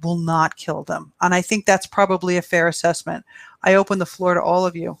likely will not kill them. And I think that's probably a fair assessment. I open the floor to all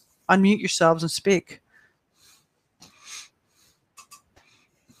of you. Unmute yourselves and speak.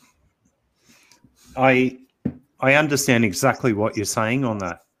 I understand exactly what you're saying on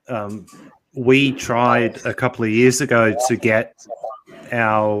that. We tried a couple of years ago to get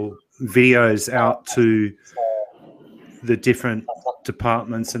our videos out to the different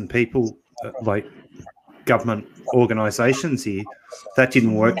departments and people, like government organizations here. That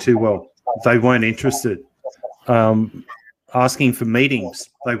didn't work too well. They weren't interested. Asking for meetings,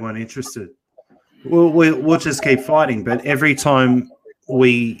 they weren't interested. We'll just keep fighting. But every time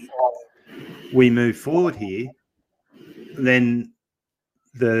we move forward here, then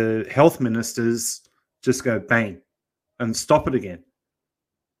the health ministers just go bang and stop it again.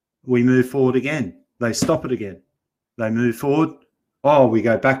 We move forward again. They stop it again. They move forward. Oh, we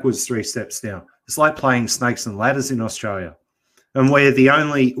go backwards 3 steps now. It's like playing snakes and ladders in Australia. And we're the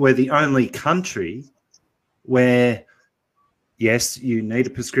only country where, yes, you need a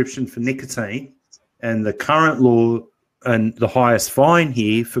prescription for nicotine, and the current law and the highest fine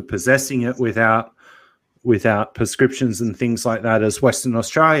here for possessing it without prescriptions and things like that is Western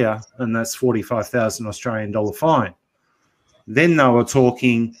Australia, and that's 45,000 Australian dollar fine. Then they were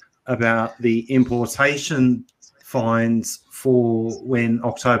talking about the importation fines for when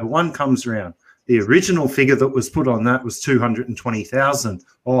October 1 comes around. The original figure that was put on that was 220,000.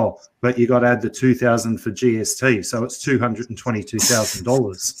 Oh, but you got to add the 2,000 for GST, so it's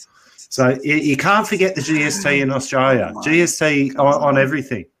 $222,000. So you can't forget the GST in Australia. GST on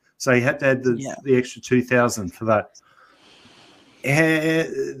everything. So you had to add the extra 2,000 for that.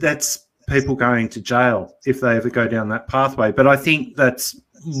 That's people going to jail if they ever go down that pathway. But I think that's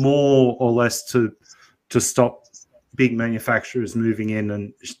more or less to stop big manufacturers moving in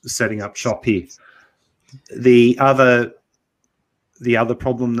and setting up shop here. The other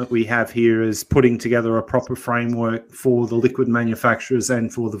problem that we have here is putting together a proper framework for the liquid manufacturers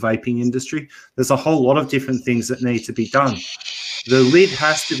and for the vaping industry. There's a whole lot of different things that need to be done. The lid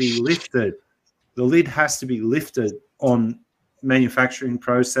has to be lifted. The lid has to be lifted on manufacturing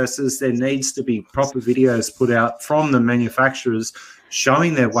processes. There needs to be proper videos put out from the manufacturers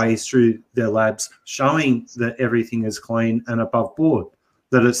showing their ways through their labs, showing that everything is clean and above board,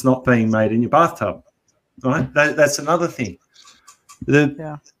 that it's not being made in your bathtub. Right? That's another thing.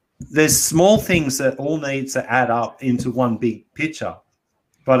 There's small things that all need to add up into one big picture.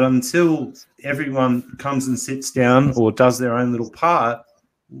 But until everyone comes and sits down or does their own little part,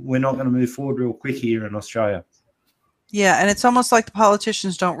 we're not going to move forward real quick here in Australia. Yeah, and it's almost like the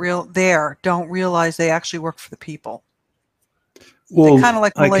politicians don't realize they actually work for the people. Well, they're kind of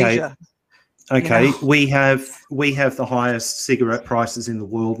like Malaysia. Okay, you know? we have the highest cigarette prices in the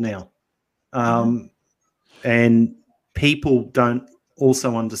world now, and people don't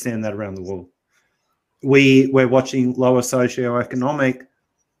also understand that around the world. We're watching lower socioeconomic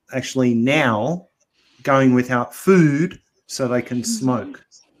actually now going without food so they can smoke.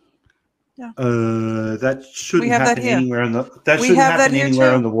 Yeah. That shouldn't happen anywhere in the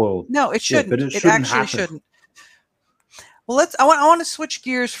in the world. No, it shouldn't. But it actually shouldn't. Well, I want to switch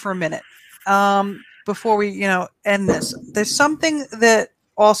gears for a minute before we end this. There's something that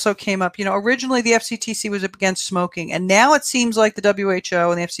also came up. Originally the FCTC was against smoking, and now it seems like the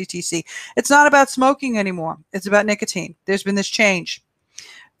WHO and the FCTC, it's not about smoking anymore. It's about nicotine. There's been this change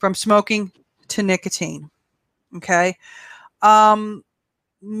from smoking to nicotine. Okay.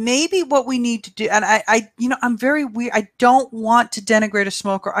 Maybe what we need to do, and I'm very weird. I don't want to denigrate a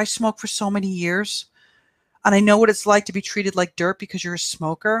smoker. I smoked for so many years, and I know what it's like to be treated like dirt because you're a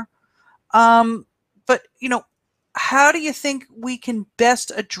smoker. But how do you think we can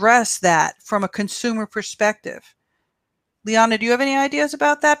best address that from a consumer perspective? Liana, do you have any ideas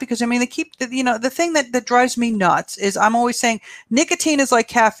about that? Because the thing that drives me nuts is I'm always saying nicotine is like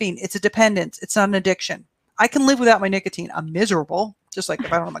caffeine. It's a dependence. It's not an addiction. I can live without my nicotine. I'm miserable. Just like if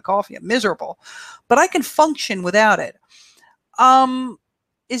I don't have my coffee, I'm miserable. But I can function without it.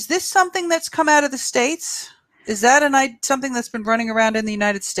 Is this something that's come out of the States? Is that something that's been running around in the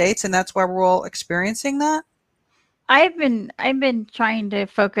United States, and that's why we're all experiencing that? I've been trying to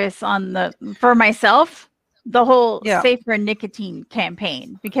focus on for myself, the whole safer nicotine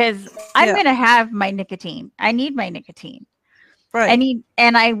campaign, because I'm going to have my nicotine. I need my nicotine. Right. I need,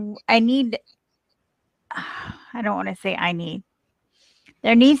 I don't want to say I need.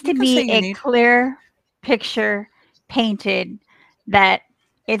 There needs to be a clear picture painted that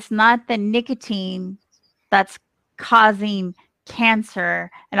it's not the nicotine that's causing cancer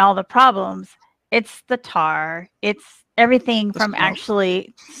and all the problems. it's the tar, it's everything The from smoke.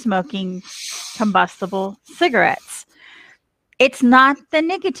 actually smoking combustible cigarettes. It's not the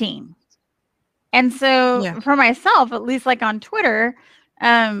nicotine. And so Yeah. for myself, at least like on Twitter,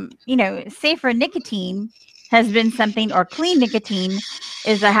 you know, safer nicotine has been something, or clean nicotine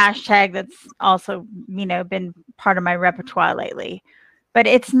is a hashtag that's also, you know, been part of my repertoire lately. But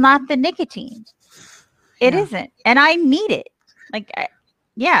it's not the nicotine. It Yeah. isn't. And I need it. Like,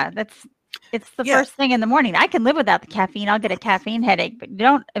 yeah, it's the Yeah. first thing in the morning. I can live without the caffeine. I'll get a caffeine headache, but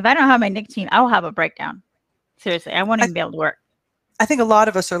if I don't have my nicotine, I will have a breakdown. Seriously, I won't even be able to work. I think a lot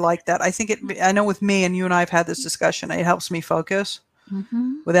of us are like that. I know with me, and you and I have had this discussion, it helps me focus.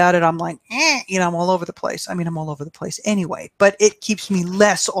 Mm-hmm. Without it, I'm like, you know, I'm all over the place. I mean, I'm all over the place anyway, but it keeps me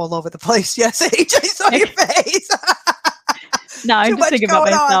less all over the place. Yes, AJ, I saw your face. No, I'm just thinking about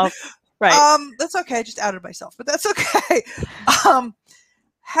myself. Right. That's okay. I just outed myself, but that's okay.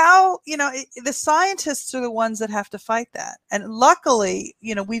 How, you know, the scientists are the ones that have to fight that. And luckily,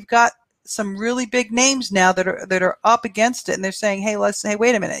 you know, we've got some really big names now that are up against it, and they're saying, hey,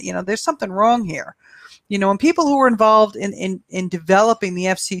 wait a minute, you know, there's something wrong here. You know, and people who were involved in developing the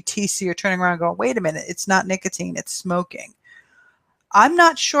FCTC are turning around and going, wait a minute, it's not nicotine, it's smoking. I'm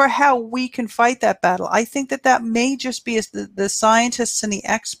not sure how we can fight that battle. I think that may just be as the scientists and the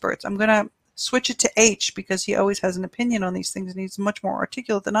experts. I'm going to switch it to H because he always has an opinion on these things and he's much more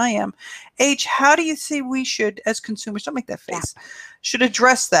articulate than I am. H, how do you see we should, as consumers, don't make that face, should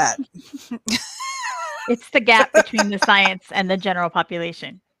address that? It's the gap between the science and the general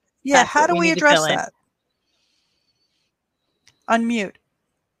population. Yeah, That's how what do we need to address fill in. that? Unmute.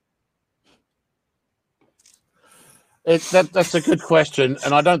 That's a good question,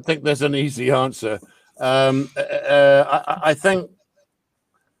 and I don't think there's an easy answer. I think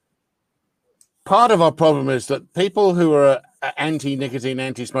part of our problem is that people who are anti-nicotine,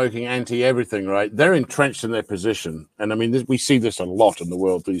 anti-smoking, anti-everything, right, they're entrenched in their position. And I mean, we see this a lot in the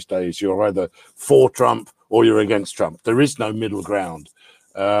world these days. You're either for Trump or you're against Trump. There is no middle ground.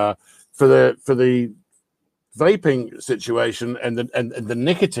 For the vaping situation and the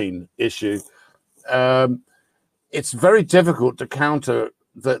nicotine issue, it's very difficult to counter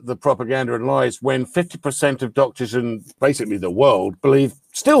the propaganda and lies when 50% of doctors in basically the world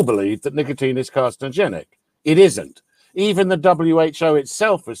still believe that nicotine is carcinogenic. It isn't. Even the WHO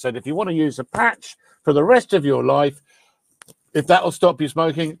itself has said if you want to use a patch for the rest of your life, if that will stop you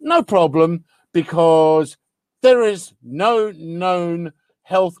smoking, no problem, because there is no known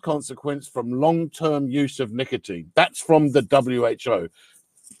health consequence from long-term use of nicotine. That's from the WHO.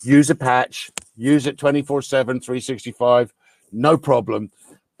 Use a patch, use it 24/7, 365, no problem.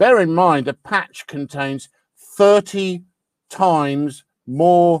 Bear in mind, a patch contains 30 times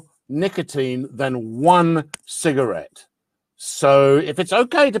more nicotine than one cigarette. So if it's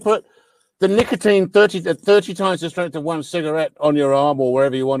okay to put the nicotine 30 times the strength of one cigarette on your arm or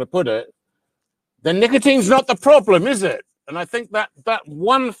wherever you want to put it, then nicotine's not the problem, is it? And I think that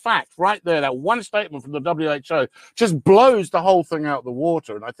one fact right there, that one statement from the WHO just blows the whole thing out of the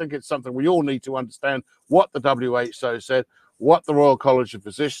water. And I think it's something we all need to understand, what the WHO said, what the Royal College of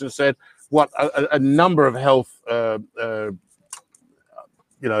Physicians said, what a number of health,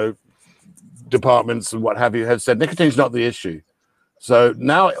 departments and what have you have said. Nicotine's not the issue. So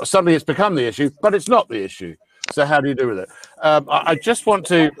now suddenly it's become the issue, but it's not the issue. So how do you do with it? I just want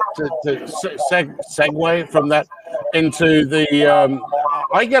to segue from that into the.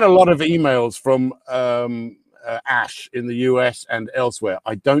 I get a lot of emails from Ash in the US and elsewhere.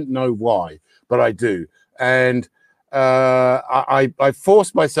 I don't know why, but I do, and I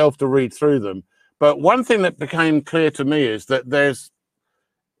forced myself to read through them. But one thing that became clear to me is that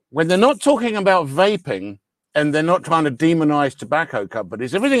when they're not talking about vaping and they're not trying to demonize tobacco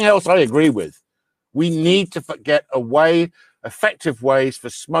companies, everything else I agree with. We need to get effective ways for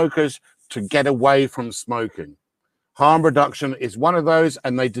smokers to get away from smoking. Harm reduction is one of those,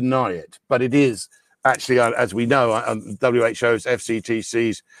 and they deny it. But it is actually, as we know, WHO's,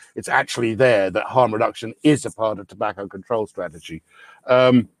 FCTC's, it's actually there that harm reduction is a part of tobacco control strategy.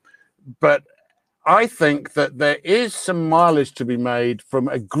 But I think that there is some mileage to be made from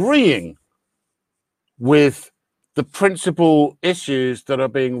agreeing with the principal issues that are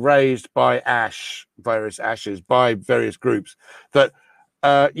being raised by various ASHs, by various groups, that,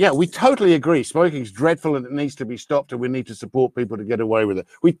 we totally agree. Smoking is dreadful and it needs to be stopped, and we need to support people to get away with it.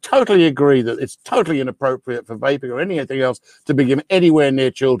 We totally agree that it's totally inappropriate for vaping or anything else to be given anywhere near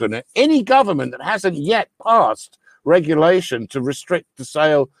children. And any government that hasn't yet passed regulation to restrict the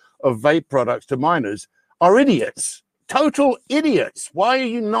sale of vape products to minors are idiots. total idiots. Why are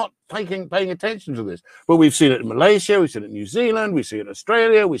you not paying attention to this? But we've seen it in Malaysia, we've seen it in New Zealand, we see it in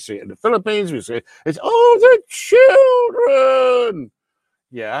Australia, we see it in the Philippines, we see it. It's the children.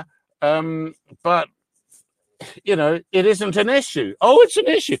 Yeah. But it isn't an issue. Oh, it's an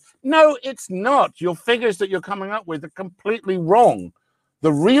issue. No, it's not. Your figures that you're coming up with are completely wrong.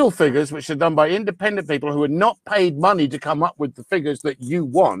 The real figures, which are done by independent people who are not paid money to come up with the figures that you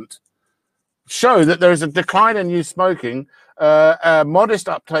want, show that there is a decline in youth smoking, a modest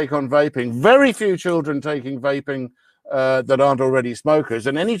uptake on vaping, very few children taking vaping that aren't already smokers.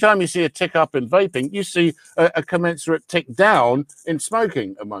 And anytime you see a tick up in vaping, you see a commensurate tick down in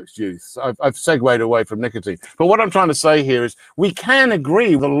smoking amongst youth. I've segued away from nicotine. But what I'm trying to say here is we can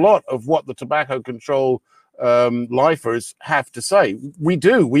agree with a lot of what the tobacco control lifers have to say. We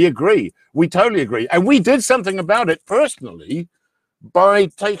do. We agree. We totally agree. And we did something about it personally by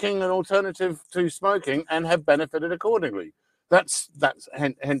taking an alternative to smoking and have benefited accordingly. That's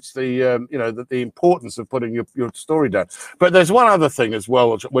hence the the importance of putting your story down. But there's one other thing as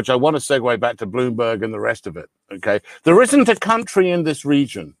well, which I want to segue back to Bloomberg and the rest of it. Okay, there isn't a country in this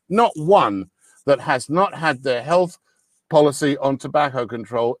region, not one, that has not had their health policy on tobacco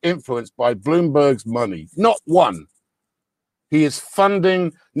control influenced by Bloomberg's money. Not one. He is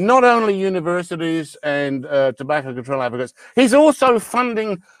funding not only universities and tobacco control advocates, he's also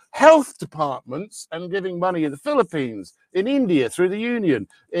funding health departments and giving money in the Philippines, in India through the union,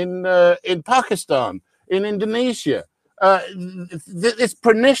 in Pakistan, in Indonesia. It's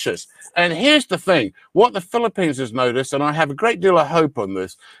pernicious. And here's the thing, what the Philippines has noticed, and I have a great deal of hope on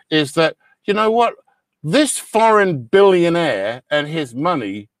this, is that, you know what, this foreign billionaire and his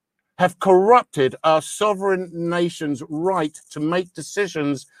money have corrupted our sovereign nation's right to make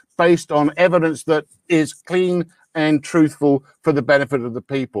decisions based on evidence that is clean and truthful for the benefit of the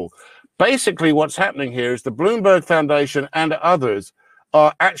people. Basically, what's happening here is the Bloomberg Foundation and others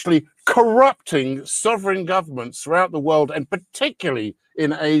are actually corrupting sovereign governments throughout the world, and particularly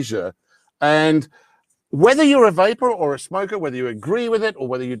in Asia. And whether you're a vapor or a smoker, whether you agree with it or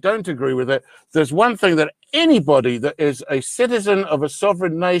whether you don't agree with it, there's one thing that anybody that is a citizen of a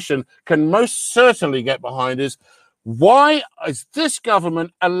sovereign nation can most certainly get behind is, why is this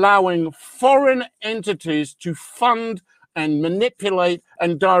government allowing foreign entities to fund and manipulate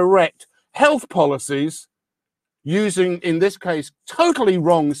and direct health policies using, in this case, totally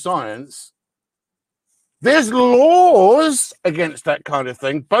wrong science? There's laws against that kind of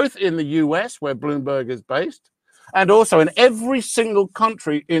thing, both in the US, where Bloomberg is based, and also in every single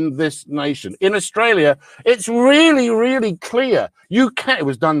country in this nation. In Australia, it's really, really clear. It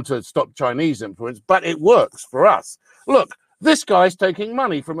was done to stop Chinese influence, but it works for us. Look, this guy's taking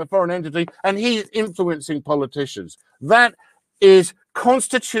money from a foreign entity and he's influencing politicians. That is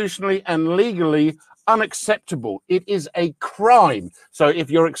constitutionally and legally unacceptable. It is a crime. So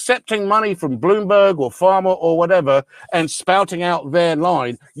if you're accepting money from Bloomberg or Pharma or whatever and spouting out their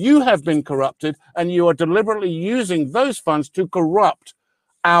line, you have been corrupted and you are deliberately using those funds to corrupt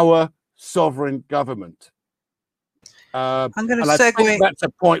our sovereign government. I'm going to I segue. think that's a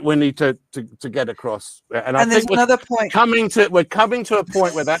point we need to get across. And I there's think another point. we're coming to a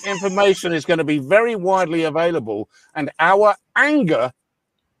point where that information is going to be very widely available, and our anger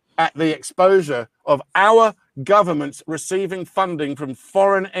at the exposure of our governments receiving funding from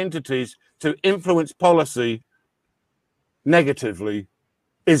foreign entities to influence policy negatively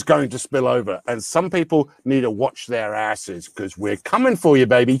is going to spill over. And some people need to watch their asses, because we're coming for you,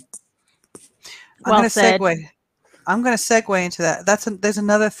 baby. I'm going to segue into that. There's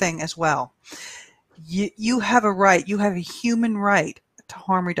another thing as well. You have a right. You have a human right to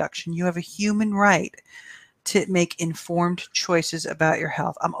harm reduction. You have a human right to make informed choices about your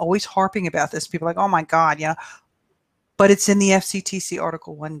health. I'm always harping about this. People are like, oh my God, yeah. But it's in the FCTC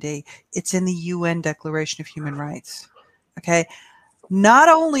Article 1D. It's in the UN Declaration of Human Rights. Okay. Not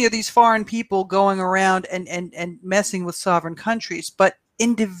only are these foreign people going around and messing with sovereign countries, but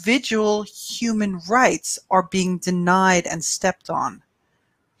individual human rights are being denied and stepped on.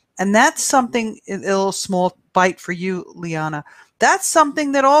 And that's something, a little small bite for you, Liana. That's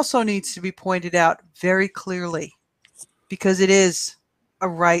something that also needs to be pointed out very clearly, because it is a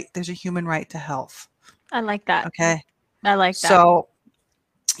right. There's a human right to health. I like that. Okay. I like that. So,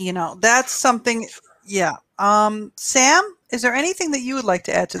 that's something. Yeah. Sam, is there anything that you would like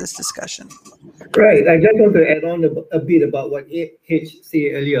to add to this discussion? Right. I just want to add on a bit about what H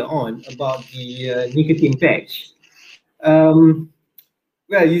said earlier on about the nicotine patch. Well,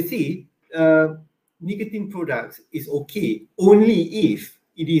 you see, nicotine products is okay only if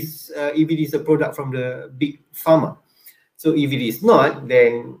it is a product from the big pharma. So if it is not,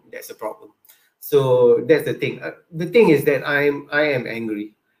 then that's a problem. So that's the thing. The thing is that I am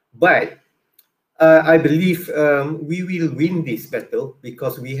angry, but I believe we will win this battle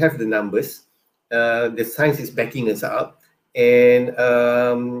because we have the numbers. The science is backing us up, and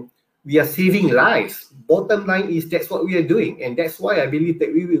we are saving lives. Bottom line is that's what we are doing, and that's why I believe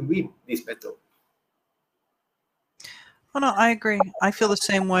that we will win this battle. Oh no, I agree. I feel the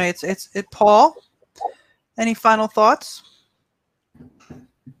same way. It's Paul. Any final thoughts?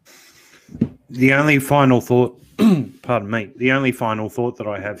 The only final thought, pardon me, the only final thought that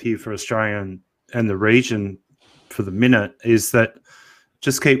I have here for Australia and the region for the minute is that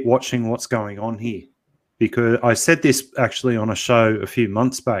just keep watching what's going on here. Because I said this actually on a show a few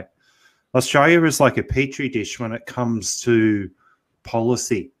months back. Australia is like a petri dish when it comes to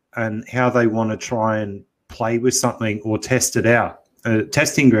policy and how they want to try and play with something or test it out, a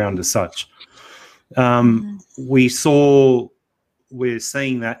testing ground as such. We're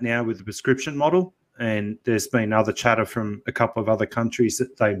seeing that now with the prescription model, and there's been other chatter from a couple of other countries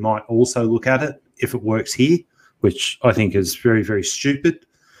that they might also look at it if it works here, which I think is very, very stupid.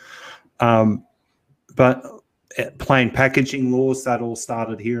 But plain packaging laws, that all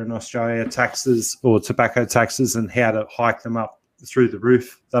started here in Australia, taxes or tobacco taxes and how to hike them up through the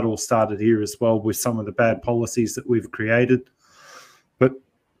roof, that all started here as well with some of the bad policies that we've created. But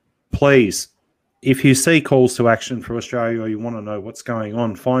please, if you see calls to action for Australia or you want to know what's going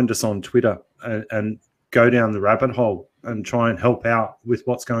on, find us on Twitter and go down the rabbit hole and try and help out with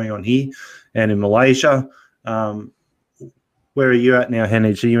what's going on here and in Malaysia. Where are you at now,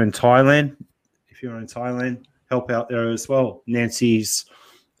 Henage? Are you in Thailand? If you're in Thailand, help out there as well. Nancy's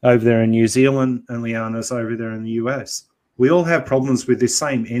over there in New Zealand and Liana's over there in the US. We all have problems with this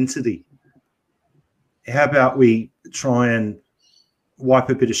same entity. How about we try and wipe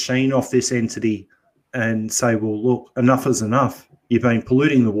a bit of sheen off this entity and say, well, look, enough is enough. You've been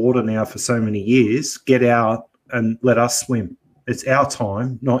polluting the water now for so many years. Get out and let us swim. It's our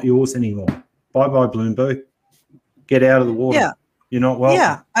time, not yours anymore. Bye-bye, Bloomberg. Get out of the water. Yeah. You're not welcome.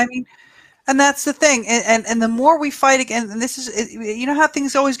 Yeah, I mean, and that's the thing. And the more we fight again, and this is, you know how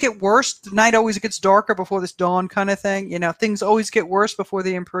things always get worse? The night always gets darker before this dawn kind of thing. You know, things always get worse before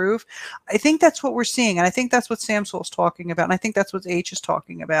they improve. I think that's what we're seeing. And I think that's what Samsol's talking about. And I think that's what H is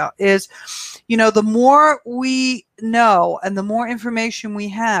talking about is, you know, the more we know and the more information we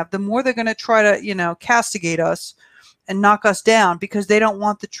have, the more they're going to try to, you know, castigate us and knock us down because they don't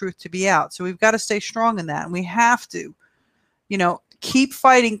want the truth to be out. So we've got to stay strong in that. And we have to, you know, keep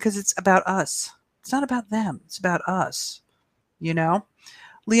fighting because it's about us. It's not about them. It's about us, you know.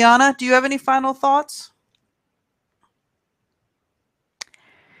 Liana, do you have any final thoughts?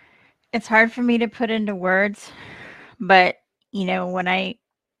 It's hard for me to put into words, but, you know, when I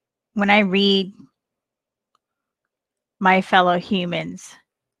read my fellow humans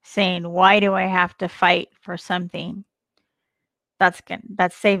saying, why do I have to fight for something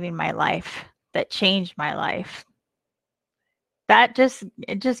that's saving my life, that changed my life,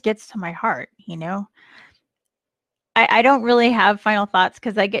 it just gets to my heart, you know. I don't really have final thoughts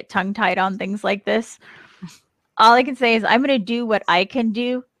because I get tongue-tied on things like this. All I can say is I'm going to do what I can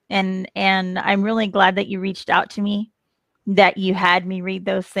do, and I'm really glad that you reached out to me, that you had me read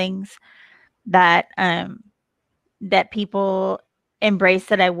those things, that that people embraced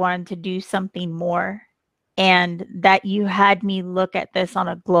that I wanted to do something more, and that you had me look at this on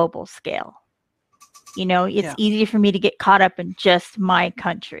a global scale. You know, it's easy for me to get caught up in just my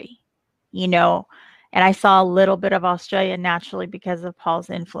country, you know, and I saw a little bit of Australia naturally because of Paul's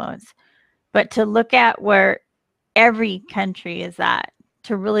influence. But to look at where every country is at,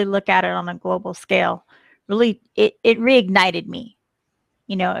 to really look at it on a global scale, really, it reignited me.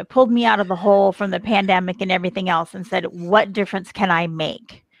 You know, it pulled me out of the hole from the pandemic and everything else and said, what difference can I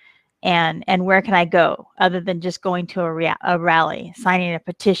make? And where can I go other than just going to a rally, signing a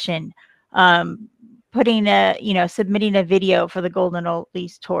petition, submitting a video for the Golden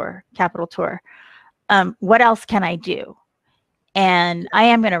Oldies Tour, Capital Tour. What else can I do? And I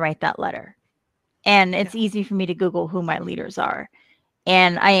am going to write that letter. And it's easy for me to Google who my leaders are.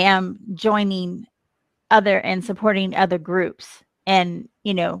 And I am joining other and supporting other groups and,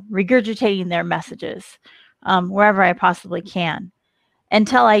 you know, regurgitating their messages wherever I possibly can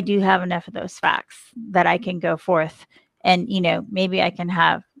until I do have enough of those facts that I can go forth and, you know, maybe I can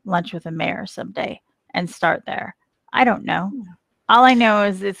have lunch with a mayor someday and start there. I don't know. All I know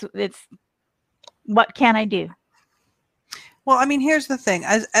is it's what can I do? Well, I mean, here's the thing.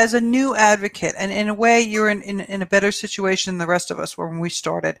 As a new advocate, and in a way, you're in a better situation than the rest of us were when we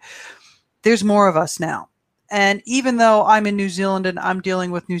started. There's more of us now. And even though I'm in New Zealand and I'm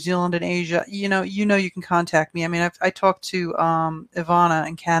dealing with New Zealand and Asia, you know, you can contact me. I mean, I talk to Ivana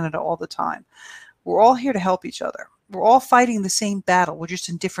in Canada all the time. We're all here to help each other. We're all fighting the same battle. We're just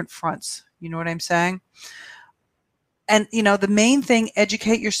in different fronts. You know what I'm saying? And, you know, the main thing,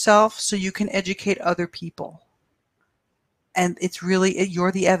 educate yourself so you can educate other people. And it's really,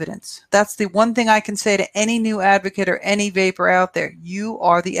 you're the evidence. That's the one thing I can say to any new advocate or any vapor out there. You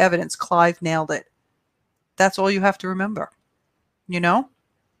are the evidence. Clive nailed it. That's all you have to remember, you know?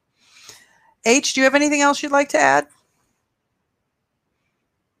 H, do you have anything else you'd like to add?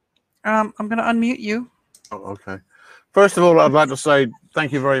 I'm going to unmute you. Oh, okay. First of all, I'd like to say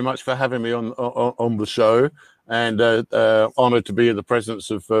thank you very much for having me on the show, and honored to be in the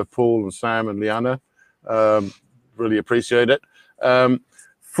presence of Paul and Sam and Liana. Really appreciate it.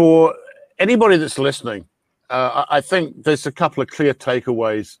 For anybody that's listening, I think there's a couple of clear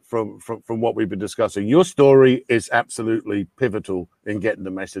takeaways from what we've been discussing. Your story is absolutely pivotal in getting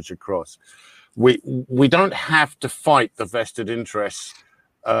the message across. We don't have to fight the vested interests,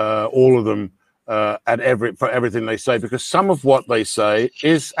 all of them, for everything they say, because some of what they say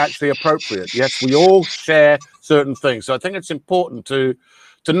is actually appropriate. Yes, we all share certain things. So I think it's important to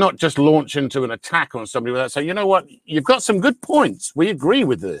not just launch into an attack on somebody without saying, you know what, you've got some good points. We agree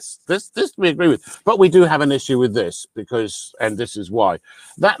with this. This we agree with, but we do have an issue with this because, and this is why.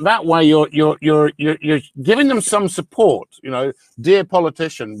 That way you're giving them some support. You know, dear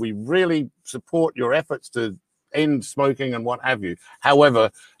politician, we really support your efforts to end smoking and what have you.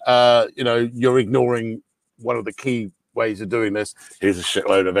 However, you know, you're ignoring one of the key ways of doing this. Here's a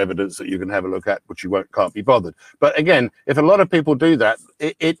shitload of evidence that you can have a look at, which you can't be bothered. But again, if a lot of people do that,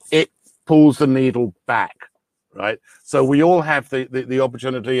 it pulls the needle back, right? So we all have the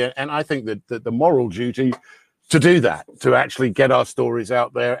opportunity, and I think that the moral duty to do that, to actually get our stories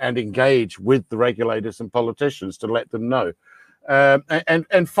out there and engage with the regulators and politicians to let them know.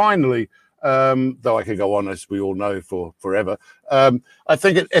 And finally, though I could go on, as we all know, for forever. I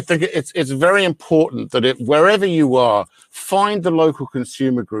think it's very important that wherever you are, find the local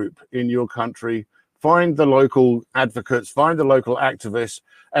consumer group in your country, find the local advocates, find the local activists,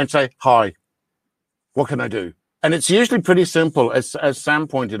 and say, hi, what can I do? And it's usually pretty simple, as Sam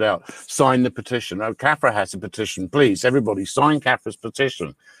pointed out. Sign the petition. Oh, CAFRA has a petition. Please, everybody, sign CAFRA's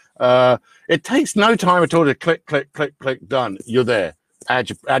petition. It takes no time at all to click, click, click, click, done. You're there.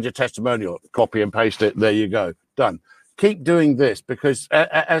 Add your testimonial, copy and paste it. There you go, done. Keep doing this because,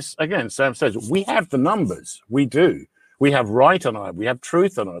 as again Sam says, we have the numbers. We do. We have right on our, we have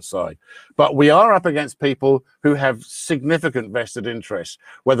truth on our side, but we are up against people who have significant vested interests.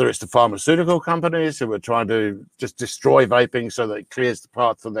 Whether it's the pharmaceutical companies who are trying to just destroy vaping so that it clears the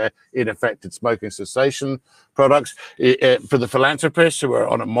path for their ineffective smoking cessation products, for the philanthropists who are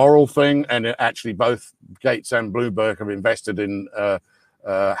on a moral thing, and actually both Gates and Bloomberg have invested in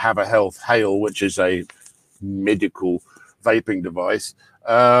Have a Health Hale, which is a medical vaping device.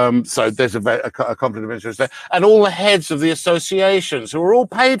 So there's a conflict of interest there, and all the heads of the associations who are all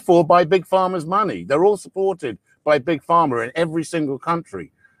paid for by Big Pharma's money. They're all supported by Big Pharma in every single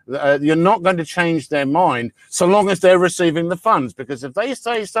country. You're not going to change their mind so long as they're receiving the funds, because if they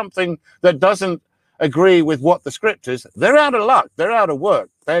say something that doesn't agree with what the script is, they're out of luck. They're out of work.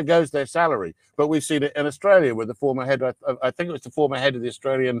 There goes their salary. But we've seen it in Australia with the former head, I think it was the former head of the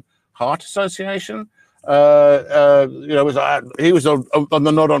Australian Heart Association. You know, he was on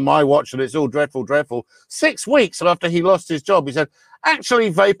the Not On My Watch, and it's all dreadful, dreadful. 6 weeks after he lost his job, he said,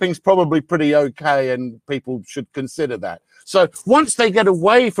 actually, vaping's probably pretty okay, and people should consider that. So once they get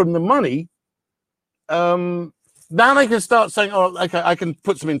away from the money, now they can start saying, oh, okay, I can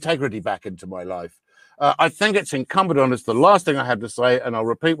put some integrity back into my life. I think it's incumbent on us. The last thing I had to say, and I'll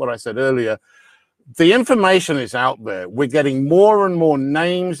repeat what I said earlier, the information is out there. We're getting more and more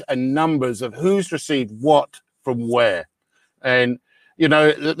names and numbers of who's received what from where. And, you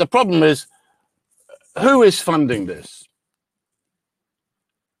know, the problem is, who is funding this?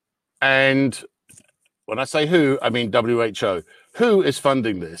 And when I say who, I mean WHO. Who is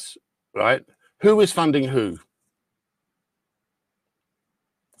funding this, right? Who is funding who?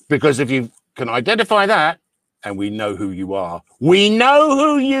 Because if you can identify that, and we know who you are,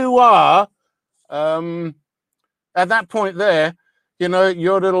 at that point there, you know,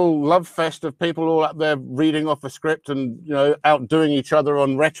 your little love fest of people all up there reading off a script and, you know, outdoing each other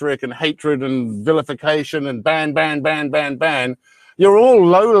on rhetoric and hatred and vilification and ban, ban, ban, ban, ban. You're all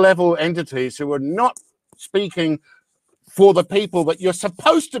low-level entities who are not speaking for the people that you're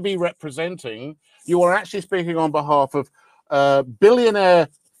supposed to be representing. You are actually speaking on behalf of billionaire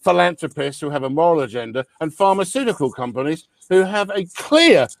philanthropists who have a moral agenda and pharmaceutical companies who have a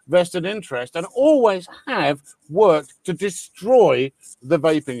clear vested interest and always have worked to destroy the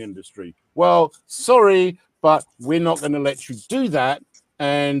vaping industry. Well, sorry, but we're not going to let you do that.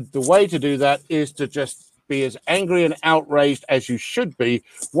 And the way to do that is to just be as angry and outraged as you should be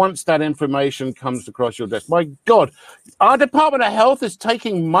once that information comes across your desk. My God, our Department of Health is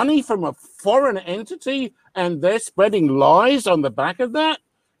taking money from a foreign entity and they're spreading lies on the back of that?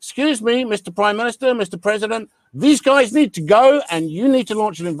 Excuse me, Mr. Prime Minister, Mr. President, these guys need to go and you need to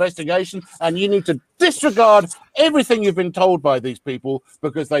launch an investigation and you need to disregard everything you've been told by these people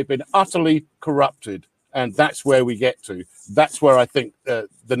because they've been utterly corrupted. And that's where we get to. That's where I think the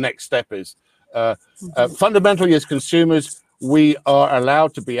next step is. Fundamentally, as consumers, we are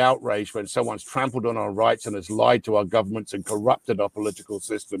allowed to be outraged when someone's trampled on our rights and has lied to our governments and corrupted our political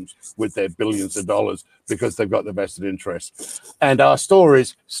systems with their billions of dollars because they've got the vested interest. And our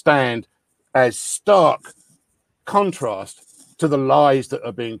stories stand as stark contrast to the lies that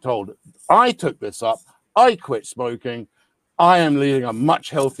are being told. I took this up. I quit smoking. I am leading a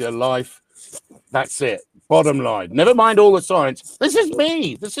much healthier life. That's it. Bottom line. Never mind all the science. This is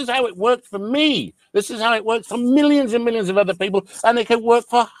me. This is how it worked for me. This is how it works for millions and millions of other people. And it can work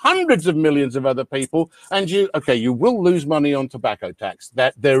for hundreds of millions of other people. And you will lose money on tobacco tax.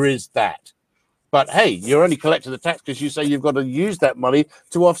 That there is that. But hey, you're only collecting the tax because you say you've got to use that money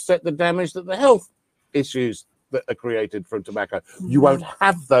to offset the damage that the health issues that are created from tobacco. You won't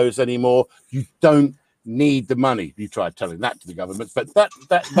have those anymore. You don't need the money. You tried telling that to the government, but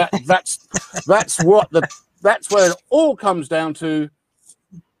that's where it all comes down to.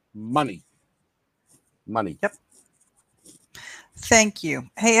 Money. Yep. Thank you.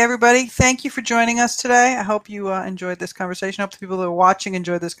 Hey everybody, thank you for joining us today. I hope you enjoyed this conversation. I hope the people that are watching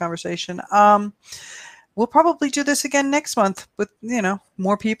enjoyed this conversation. We'll probably do this again next month with,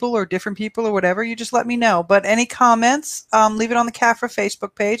 more people or different people or whatever. You just let me know. But any comments, leave it on the CAFRA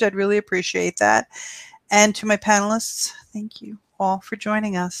Facebook page. I'd really appreciate that. And to my panelists, thank you all for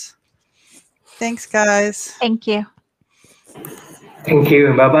joining us. Thanks, guys. Thank you. Thank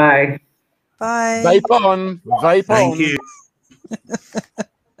you. Bye-bye. Bye. Vape on. Vape on. Thank you.